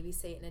that and maybe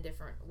say it in a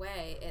different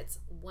way, it's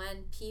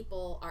when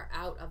people are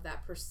out of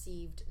that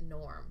perceived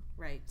norm.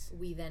 Right.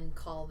 We then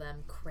call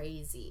them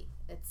crazy.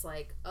 It's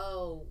like,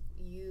 oh,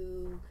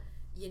 and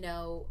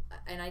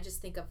I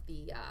just think of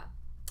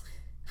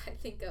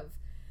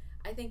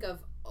I think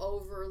of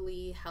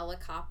overly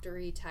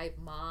helicoptery type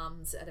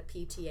moms at a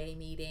PTA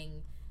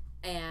meeting,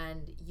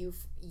 and you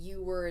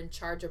were in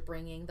charge of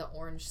bringing the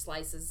orange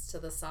slices to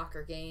the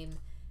soccer game,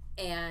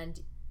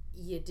 and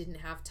you didn't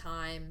have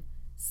time,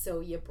 so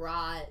you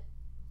brought,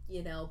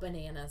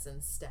 bananas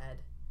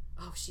instead.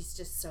 Oh, she's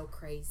just so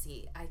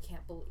crazy. I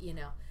can't believe,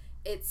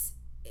 it's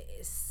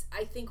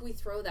I think we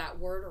throw that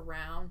word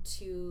around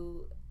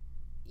to,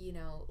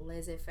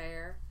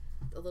 laissez-faire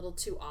a little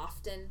too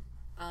often.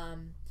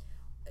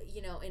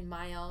 In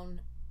my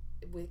own,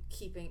 with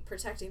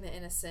protecting the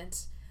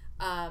innocent,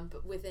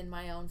 but within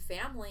my own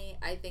family,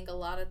 I think a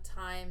lot of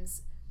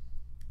times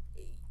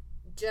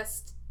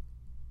just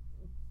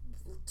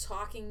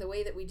talking the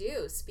way that we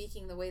do,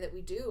 speaking the way that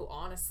we do,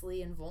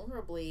 honestly and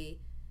vulnerably,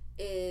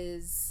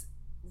 is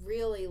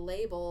really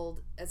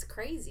labeled as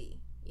crazy.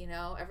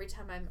 Every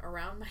time I'm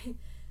around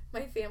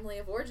my family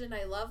of origin,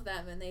 I love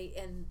them,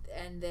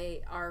 and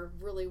they are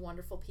really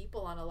wonderful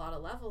people on a lot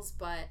of levels,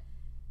 but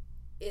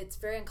it's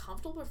very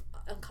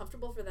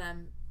uncomfortable for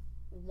them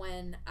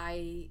when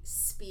I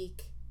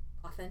speak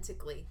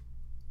authentically,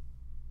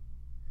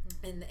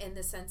 in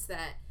the sense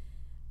that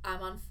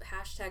I'm on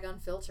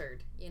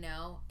 #unfiltered,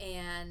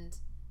 and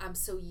I'm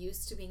so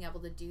used to being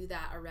able to do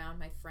that around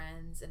my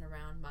friends and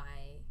around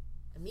my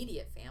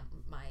immediate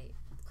my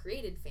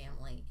created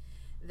family,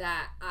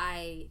 that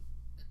I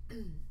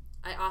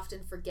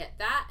often forget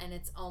that, and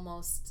it's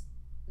almost,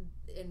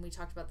 and we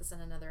talked about this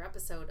in another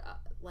episode,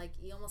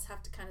 you almost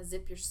have to kind of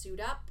zip your suit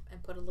up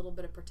and put a little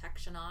bit of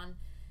protection on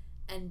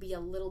and be a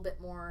little bit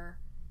more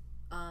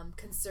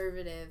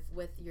conservative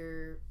with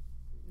your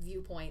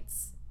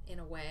viewpoints in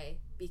a way,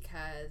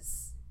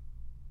 because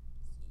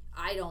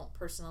I don't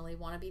personally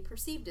want to be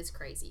perceived as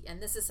crazy.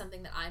 And this is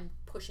something that I'm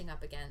pushing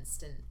up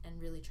against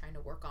and really trying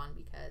to work on,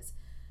 because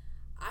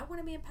I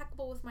want to be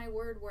impeccable with my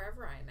word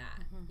wherever I'm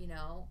at,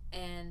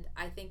 and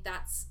I think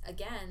that's,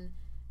 again,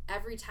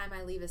 every time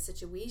I leave a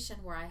situation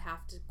where I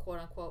have to, quote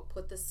unquote,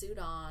 put the suit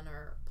on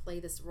or play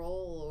this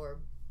role or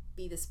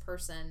be this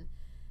person,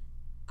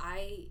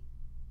 I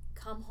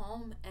come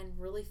home and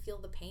really feel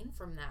the pain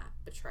from that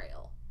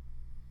betrayal.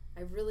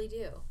 I really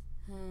do.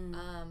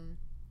 And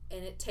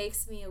it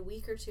takes me a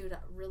week or two to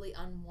really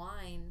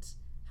unwind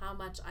how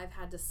much I've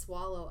had to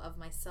swallow of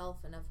myself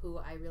and of who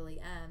I really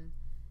am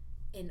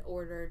in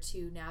order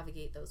to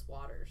navigate those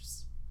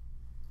waters.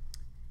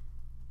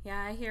 Yeah,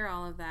 I hear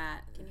all of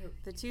that.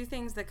 The two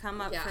things that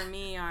come up for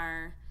me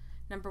are,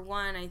 number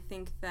one, I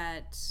think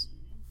that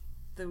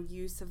the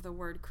use of the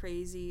word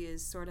crazy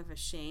is sort of a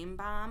shame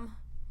bomb.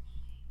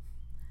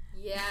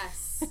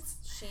 Yes,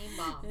 shame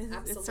bomb.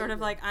 Absolutely. It's sort of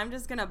like, I'm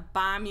just gonna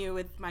bomb you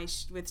with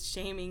with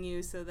shaming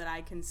you so that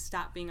I can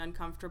stop being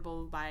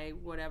uncomfortable by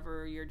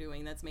whatever you're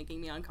doing that's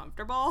making me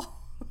uncomfortable.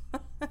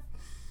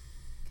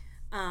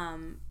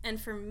 And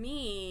for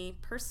me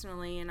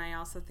personally, and I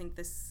also think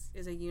this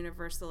is a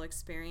universal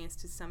experience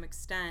to some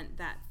extent,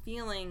 that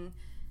feeling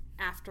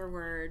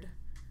afterward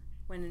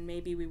when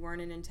maybe we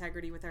weren't in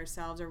integrity with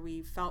ourselves, or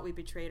we felt we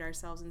betrayed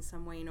ourselves in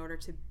some way in order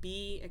to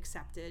be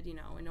accepted,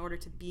 in order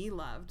to be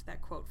loved,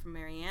 that quote from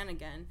Marianne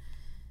again,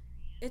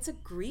 it's a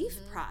grief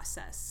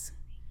process.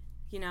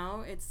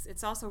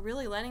 It's also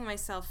really letting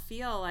myself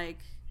feel like,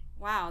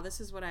 wow,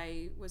 this is what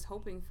I was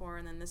hoping for,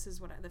 and then this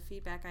is what the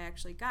feedback I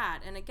actually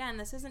got. And again,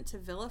 this isn't to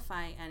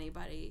vilify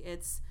anybody.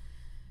 It's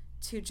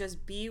to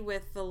just be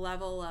with the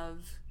level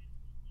of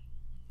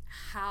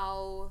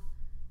how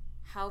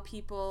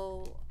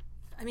people,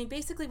 I mean,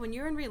 basically when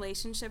you're in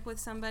relationship with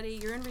somebody,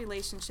 you're in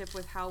relationship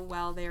with how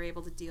well they're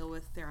able to deal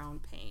with their own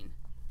pain.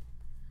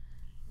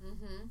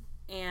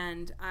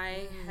 And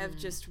I have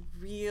just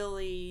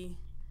really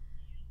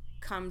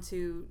come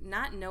to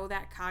not know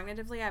that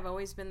cognitively. I've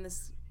always been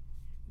this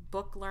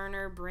book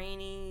learner,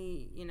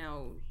 brainy,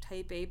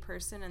 type A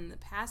person, and the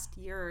past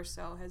year or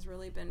so has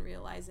really been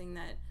realizing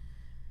that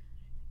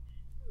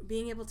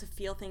being able to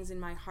feel things in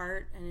my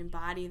heart and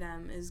embody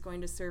them is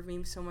going to serve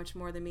me so much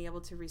more than being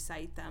able to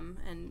recite them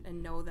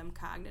and know them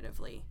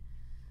cognitively.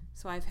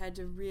 So I've had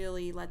to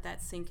really let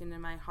that sink into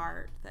my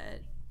heart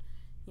that,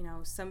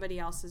 somebody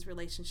else's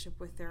relationship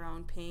with their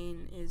own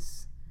pain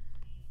is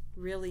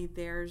really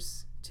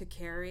theirs to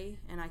carry,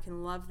 and I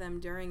can love them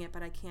during it,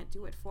 but I can't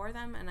do it for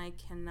them, and I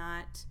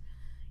cannot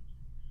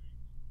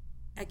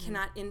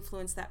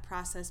influence that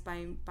process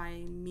by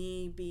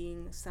me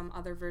being some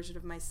other version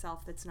of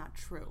myself that's not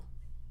true.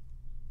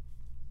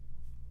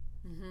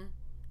 Mm-hmm.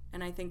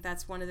 And I think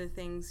that's one of the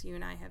things you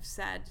and I have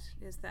said,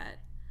 is that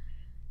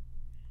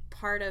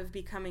part of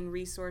becoming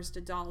resourced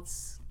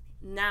adults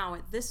now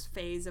at this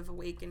phase of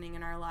awakening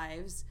in our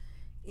lives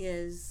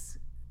is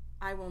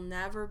I will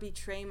never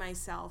betray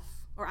myself,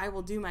 or I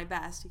will do my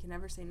best. You can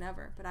never say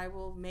never, but I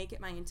will make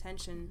it my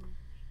intention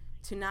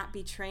to not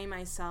betray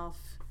myself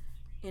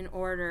in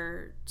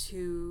order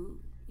to,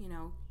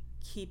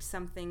 keep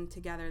something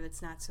together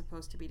that's not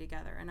supposed to be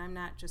together. And I'm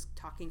not just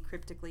talking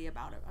cryptically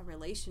about a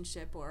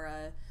relationship or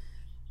a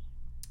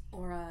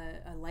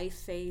life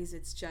phase.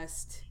 It's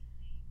just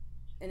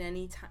in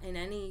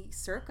any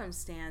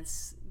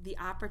circumstance,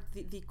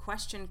 the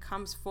question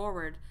comes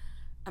forward: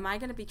 am I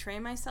going to betray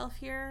myself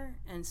here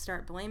and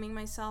start blaming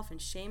myself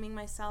and shaming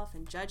myself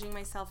and judging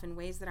myself in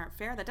ways that aren't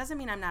fair? That doesn't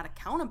mean I'm not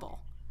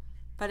accountable,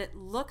 but it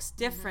looks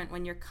different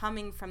when you're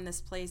coming from this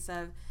place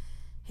of,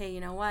 hey,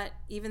 you know what?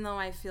 Even though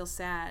I feel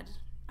sad,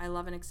 I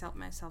love and accept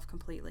myself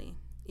completely.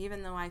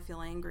 Even though I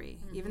feel angry,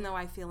 even though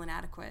I feel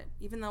inadequate,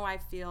 even though I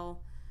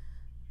feel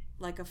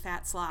like a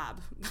fat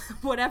slob,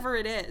 whatever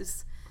it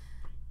is,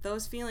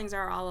 those feelings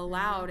are all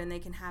allowed, and they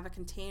can have a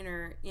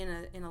container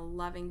in a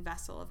loving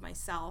vessel of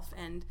myself.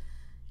 And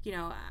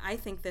I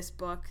think this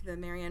book, the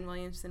Marianne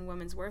Williamson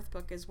Women's Worth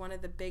book, is one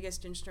of the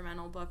biggest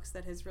instrumental books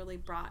that has really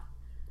brought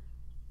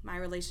my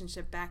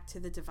relationship back to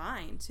the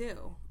divine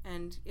too.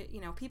 And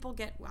people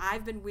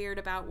I've been weird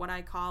about what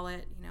I call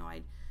it.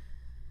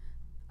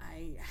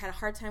 I had a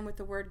hard time with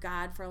the word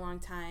God for a long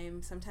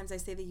time. Sometimes I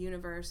say the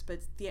universe, but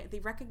the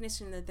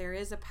recognition that there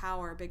is a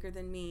power bigger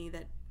than me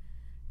that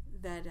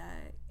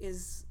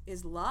is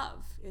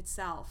love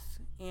itself.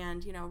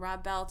 And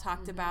Rob Bell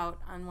talked about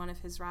on one of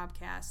his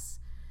Robcasts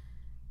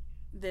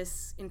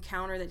this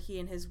encounter that he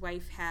and his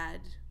wife had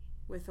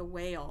with a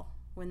whale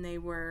when they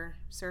were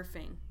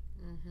surfing.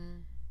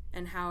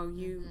 And how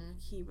you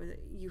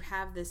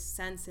have this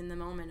sense in the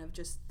moment of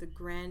just the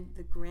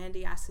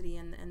grandiosity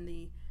and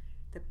the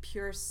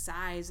pure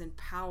size and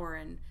power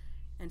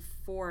and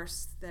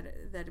force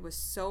that was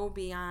so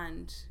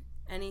beyond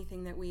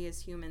anything that we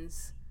as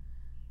humans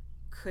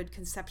could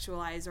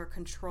conceptualize or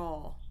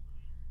control.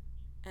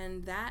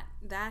 And that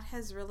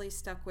has really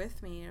stuck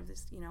with me. Of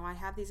this, I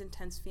have these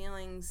intense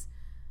feelings.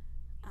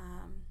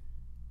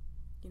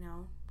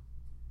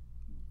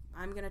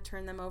 I'm going to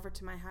turn them over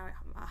to my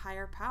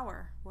higher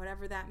power,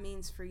 whatever that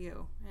means for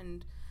you.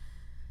 And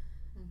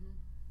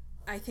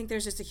I think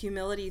there's just a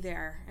humility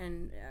there,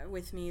 and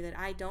with me, that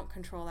I don't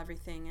control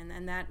everything.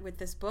 And that with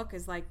this book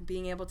is like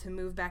being able to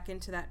move back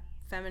into that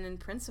feminine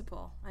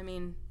principle. I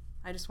mean,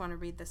 I just want to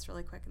read this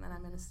really quick, and then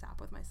I'm going to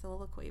stop with my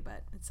soliloquy.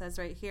 But it says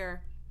right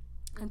here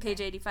on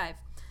page 85,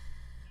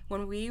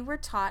 when we were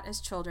taught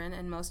as children,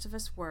 and most of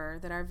us were,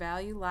 that our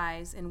value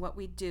lies in what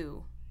we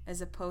do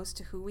as opposed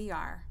to who we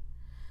are,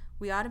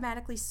 we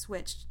automatically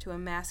switched to a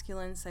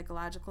masculine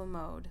psychological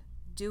mode,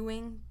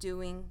 doing,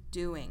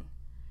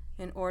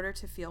 in order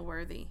to feel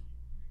worthy.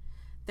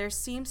 There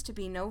seems to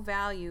be no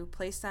value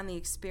placed on the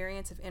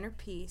experience of inner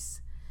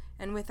peace,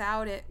 and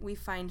without it, we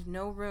find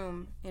no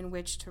room in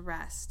which to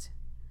rest.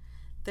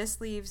 This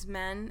leaves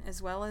men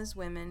as well as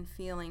women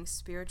feeling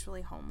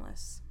spiritually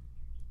homeless.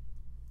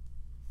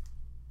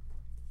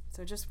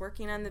 So just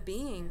working on the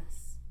being.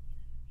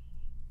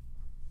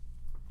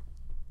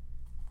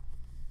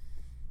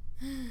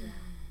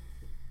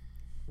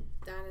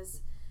 That's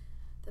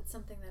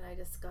something that I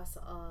discuss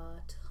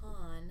a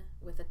ton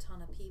with a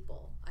ton of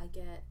people. I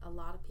get a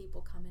lot of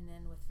people coming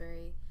in with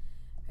very,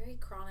 very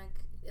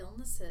chronic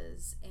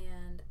illnesses,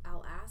 and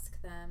I'll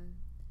ask them,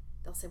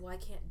 they'll say, well, I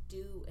can't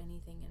do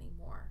anything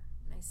anymore.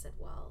 And I said,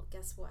 well,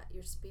 guess what?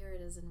 Your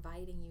spirit is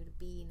inviting you to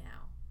be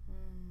now.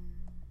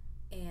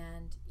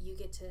 And you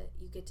get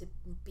to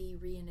be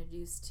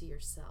reintroduced to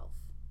yourself.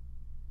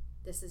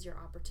 This is your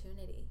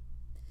opportunity.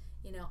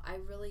 I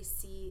really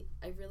see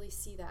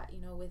that,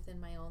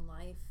 within my own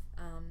life.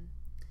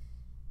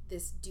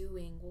 This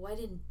doing, well, I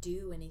didn't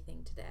do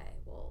anything today.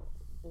 Well,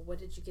 what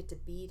did you get to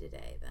be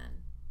today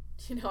then?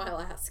 I'll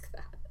ask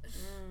that.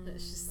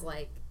 It's just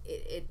like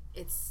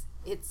it's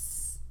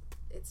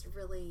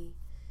really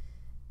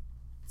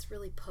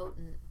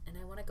potent. And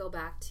I want to go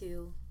back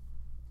to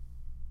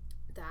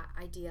that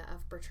idea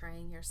of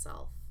betraying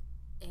yourself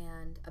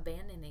and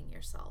abandoning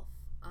yourself.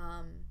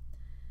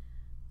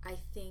 I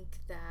think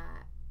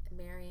that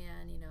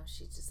Marianne,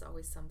 she just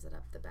always sums it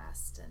up the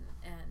best,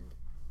 and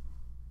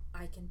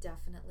I can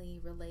definitely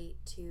relate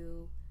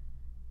to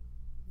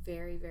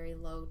very, very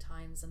low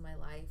times in my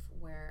life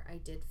where I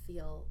did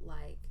feel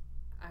like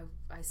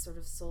I sort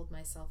of sold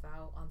myself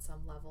out on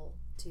some level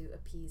to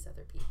appease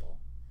other people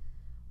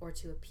or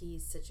to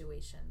appease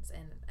situations.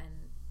 And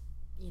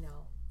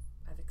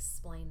I've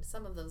explained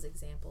some of those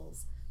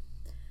examples.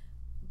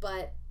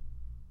 But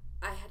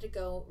I had to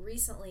go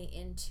recently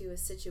into a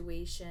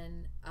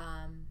situation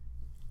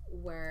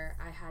where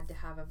I had to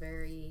have a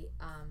very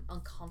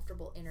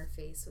uncomfortable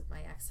interface with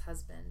my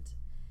ex-husband.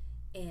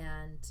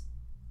 And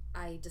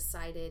I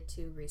decided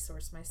to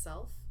resource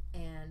myself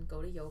and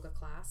go to yoga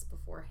class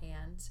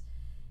beforehand.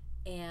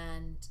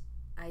 And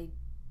I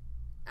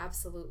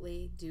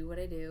absolutely do what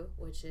I do,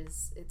 which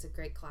is, it's a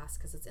great class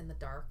because it's in the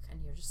dark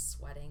and you're just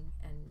sweating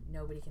and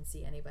nobody can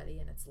see anybody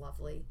and it's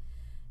lovely.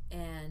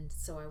 And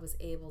so I was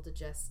able to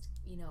just,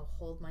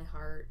 hold my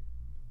heart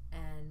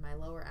and my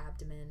lower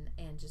abdomen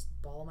and just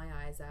bawl my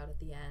eyes out at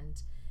the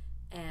end.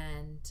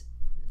 And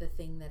the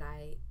thing that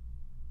I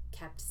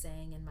kept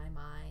saying in my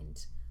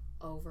mind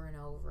over and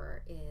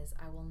over is,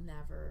 I will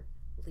never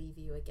leave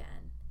you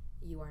again.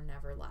 You are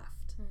never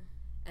left.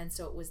 And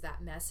so it was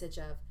that message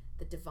of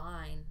the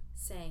divine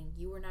saying,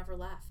 you were never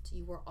left.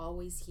 You were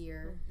always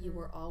here. You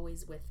were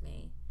always with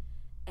me.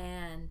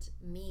 And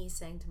me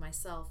saying to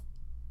myself,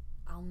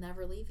 I'll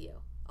never leave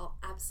you. I'll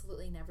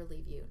absolutely never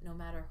leave you, no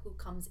matter who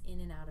comes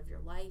in and out of your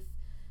life,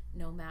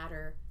 no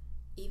matter,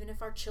 even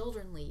if our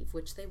children leave,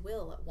 which they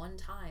will at one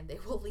time, they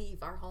will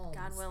leave our homes.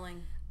 God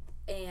willing.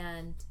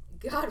 And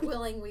God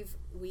willing, we've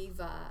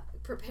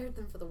prepared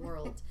them for the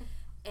world.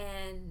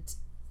 And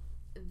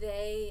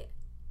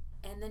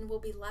then we'll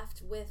be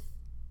left with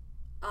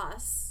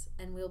us,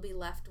 and we'll be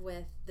left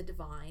with the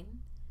divine.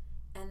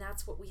 And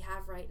that's what we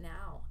have right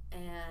now.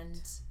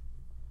 And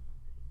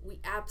we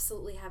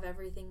absolutely have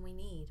everything we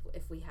need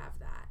if we have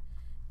that.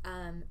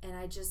 And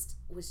I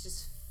was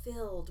just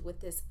filled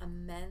with this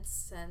immense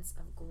sense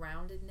of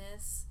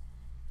groundedness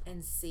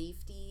and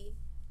safety.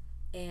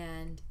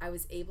 And I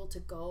was able to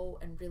go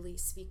and really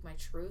speak my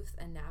truth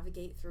and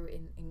navigate through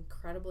an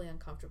incredibly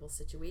uncomfortable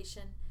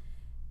situation.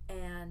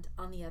 And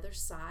on the other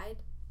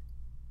side,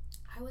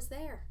 I was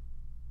there.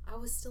 I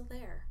was still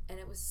there. And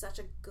it was such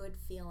a good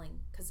feeling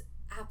because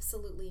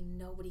absolutely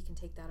nobody can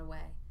take that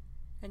away.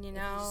 And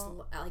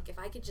if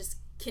I could just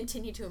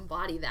continue to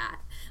embody that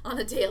on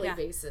a daily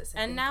basis.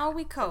 And now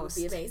we coast.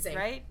 That would be amazing.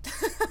 Right?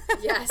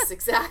 Yes,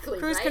 exactly.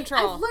 Cruise right?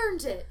 control. I've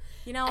learned it.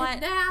 You know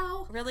what?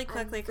 Now, really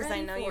quickly, because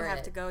I know you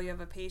have to go. You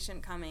have a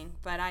patient coming.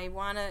 But I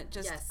want to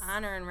just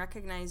honor and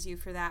recognize you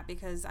for that,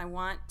 because I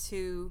want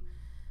to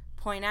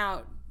point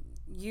out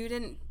you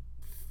didn't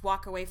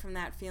walk away from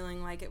that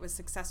feeling like it was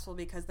successful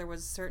because there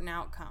was a certain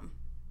outcome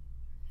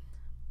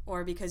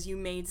or because you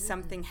made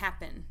something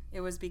happen.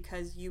 It was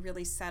because you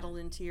really settled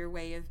into your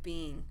way of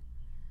being.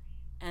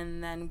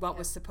 And then what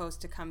was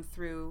supposed to come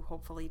through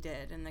hopefully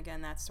did. And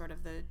again, that's sort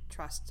of the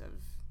trust of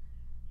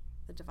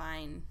the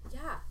divine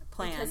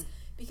plan.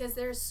 Because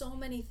there's so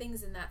many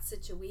things in that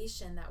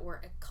situation that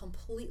were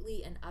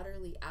completely and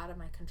utterly out of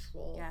my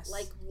control. Yes.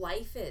 Like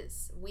life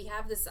is. We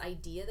have this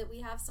idea that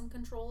we have some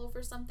control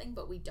over something,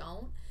 but we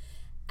don't.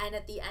 And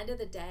at the end of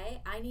the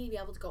day, I need to be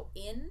able to go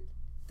in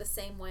the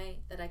same way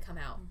that I come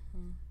out.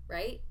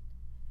 Right?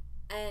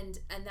 And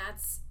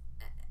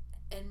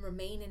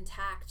remain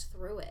intact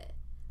through it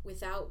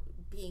without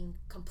being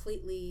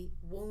completely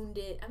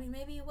wounded. I mean,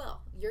 maybe you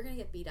will. You're going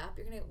to get beat up.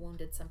 You're going to get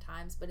wounded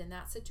sometimes. But in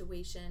that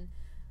situation,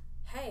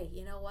 hey,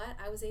 you know what?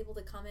 I was able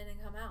to come in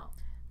and come out.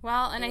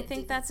 Well, and I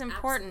think that's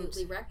important,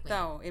 wreck me.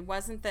 though. It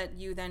wasn't that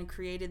you then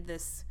created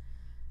this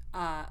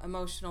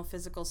emotional,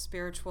 physical,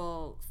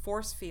 spiritual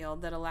force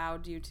field that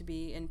allowed you to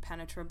be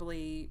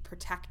impenetrably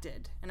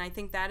protected. And I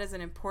think that is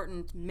an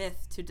important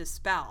myth to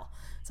dispel.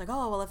 It's like,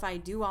 oh, well, if I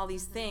do all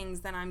these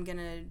things, then I'm going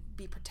to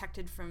be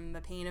protected from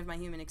the pain of my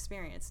human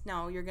experience.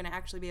 No, you're going to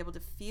actually be able to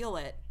feel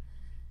it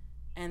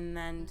and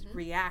then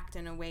react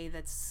in a way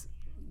that's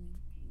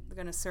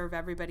going to serve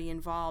everybody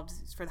involved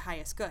for the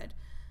highest good.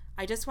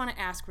 I just want to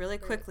ask really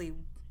quickly,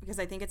 because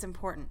I think it's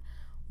important,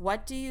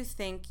 what do you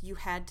think you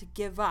had to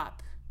give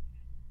up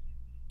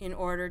in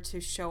order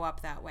to show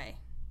up that way?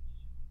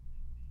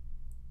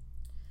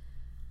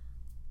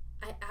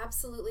 I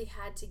absolutely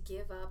had to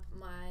give up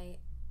my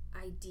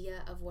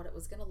idea of what it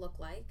was going to look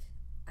like.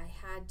 I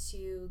had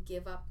to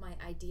give up my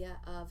idea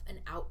of an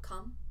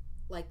outcome,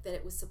 like that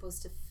it was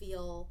supposed to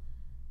feel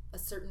a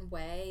certain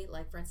way.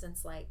 Like, for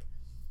instance, like,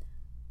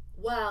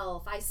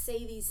 well, if I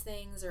say these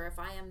things or if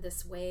I am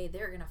this way,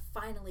 they're going to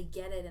finally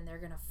get it and they're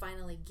going to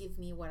finally give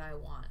me what I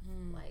want.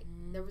 Like,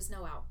 there was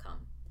no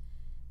outcome.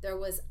 There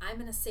was, I'm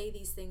going to say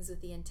these things with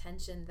the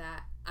intention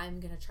that I'm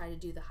going to try to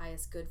do the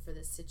highest good for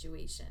this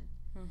situation.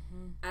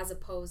 As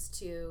opposed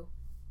to,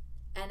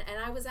 and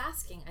I was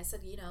asking, I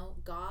said,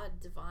 God,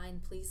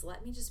 divine, please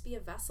let me just be a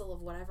vessel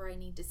of whatever I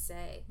need to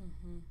say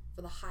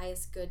for the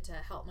highest good to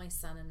help my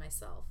son and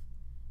myself,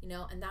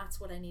 and that's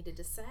what I needed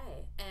to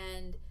say.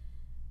 And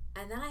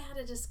then I had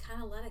to just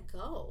kind of let it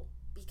go,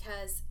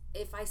 because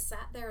if I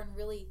sat there and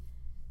really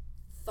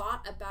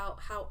thought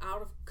about how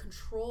out of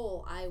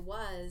control I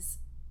was,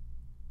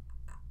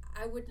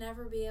 I would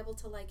never be able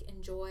to like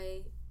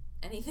enjoy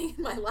anything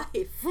in my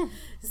life.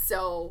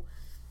 So,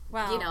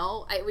 well, you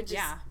know, I would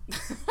just,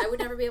 I would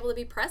never be able to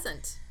be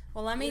present.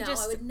 Well, let me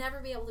I would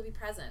never be able to be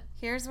present.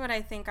 Here's what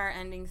I think our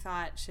ending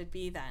thought should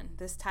be then.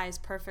 This ties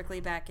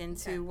perfectly back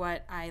into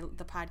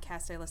the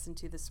podcast I listened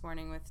to this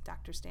morning with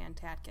Dr. Stan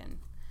Tatkin.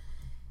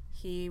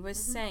 He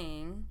was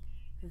saying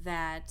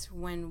that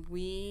when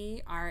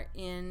we are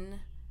in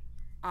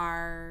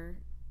our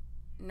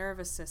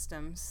nervous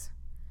systems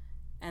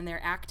and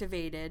they're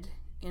activated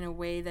in a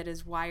way that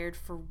is wired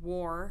for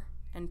war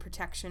and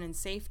protection and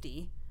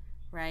safety,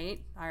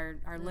 right? Our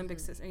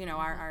limbic system, you know,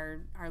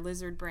 our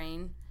lizard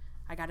brain,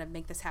 I got to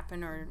make this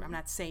happen or I'm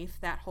not safe,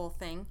 that whole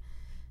thing.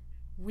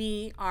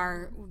 We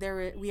are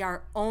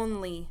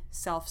only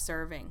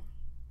self-serving.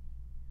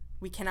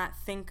 We cannot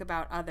think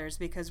about others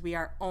because we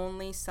are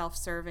only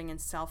self-serving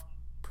and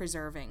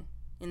self-preserving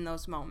in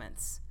those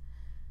moments.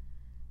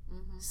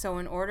 So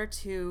in order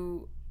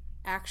to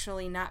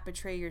actually not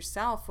betray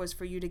yourself was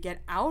for you to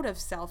get out of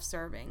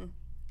self-serving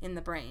in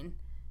the brain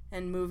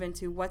and move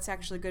into what's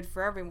actually good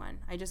for everyone.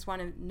 I just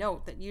want to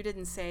note that you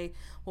didn't say,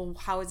 well,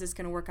 how is this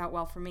going to work out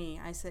well for me?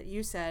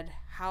 You said,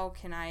 how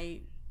can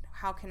I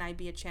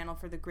be a channel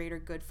for the greater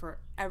good for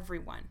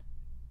everyone?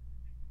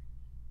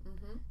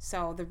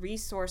 So the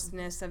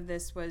resourcefulness of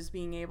this was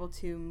being able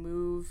to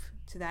move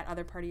to that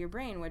other part of your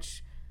brain,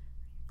 which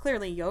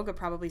clearly yoga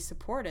probably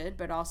supported,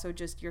 but also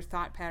just your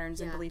thought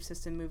patterns and belief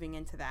system moving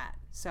into that.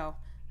 So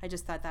I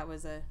just thought that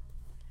was a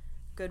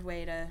good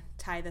way to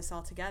tie this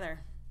all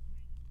together.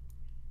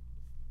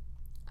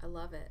 I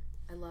love it.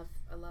 I love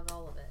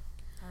all of it.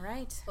 All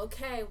right.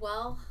 Okay,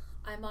 well,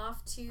 I'm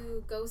off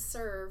to go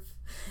serve.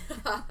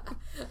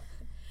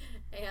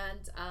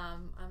 And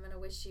I'm going to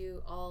wish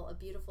you all a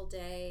beautiful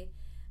day.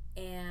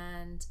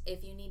 And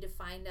if you need to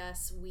find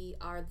us, we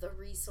are The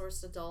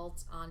Resourced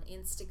Adult on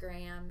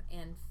Instagram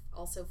and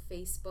also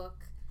Facebook.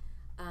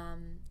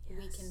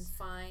 You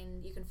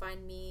can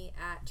find me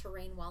at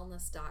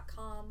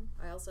terrainwellness.com.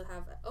 I also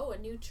have a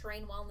new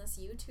Terrain Wellness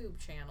YouTube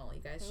channel.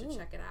 You guys should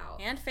check it out.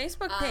 And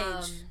Facebook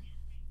page.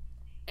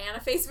 And a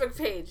Facebook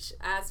page,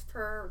 as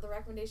per the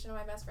recommendation of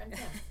my best friend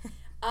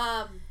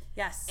Kim.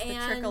 Yes, the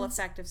trickle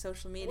effect of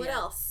social media. What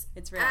else?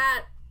 It's real.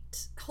 At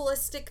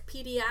Holistic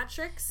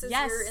Pediatrics is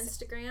your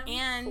Instagram.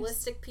 And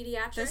Holistic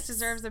Pediatrics. This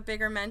deserves a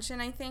bigger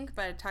mention, I think,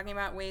 but talking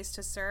about ways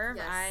to serve,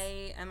 Yes.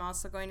 I am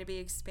also going to be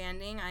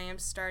expanding. I am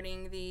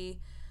starting the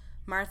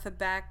Martha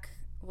Beck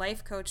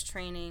Life Coach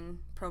Training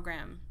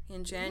Program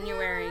in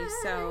January. Yay!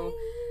 So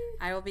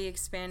I will be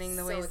expanding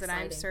the ways that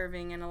I'm exciting.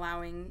 serving and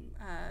allowing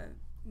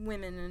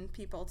women and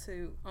people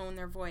to own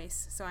their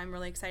voice. So I'm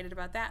really excited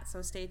about that.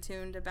 So stay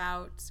tuned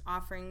about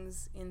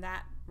offerings in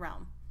that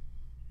realm.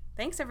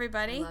 Thanks,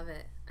 everybody.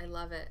 I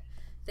love it.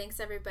 Thanks,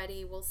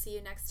 everybody. We'll see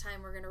you next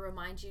time. We're going to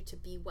remind you to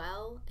be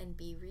well and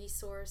be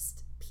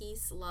resourced.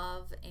 Peace,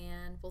 love,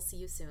 and we'll see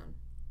you soon.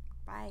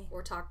 Bye.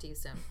 Or talk to you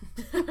soon.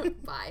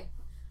 Bye.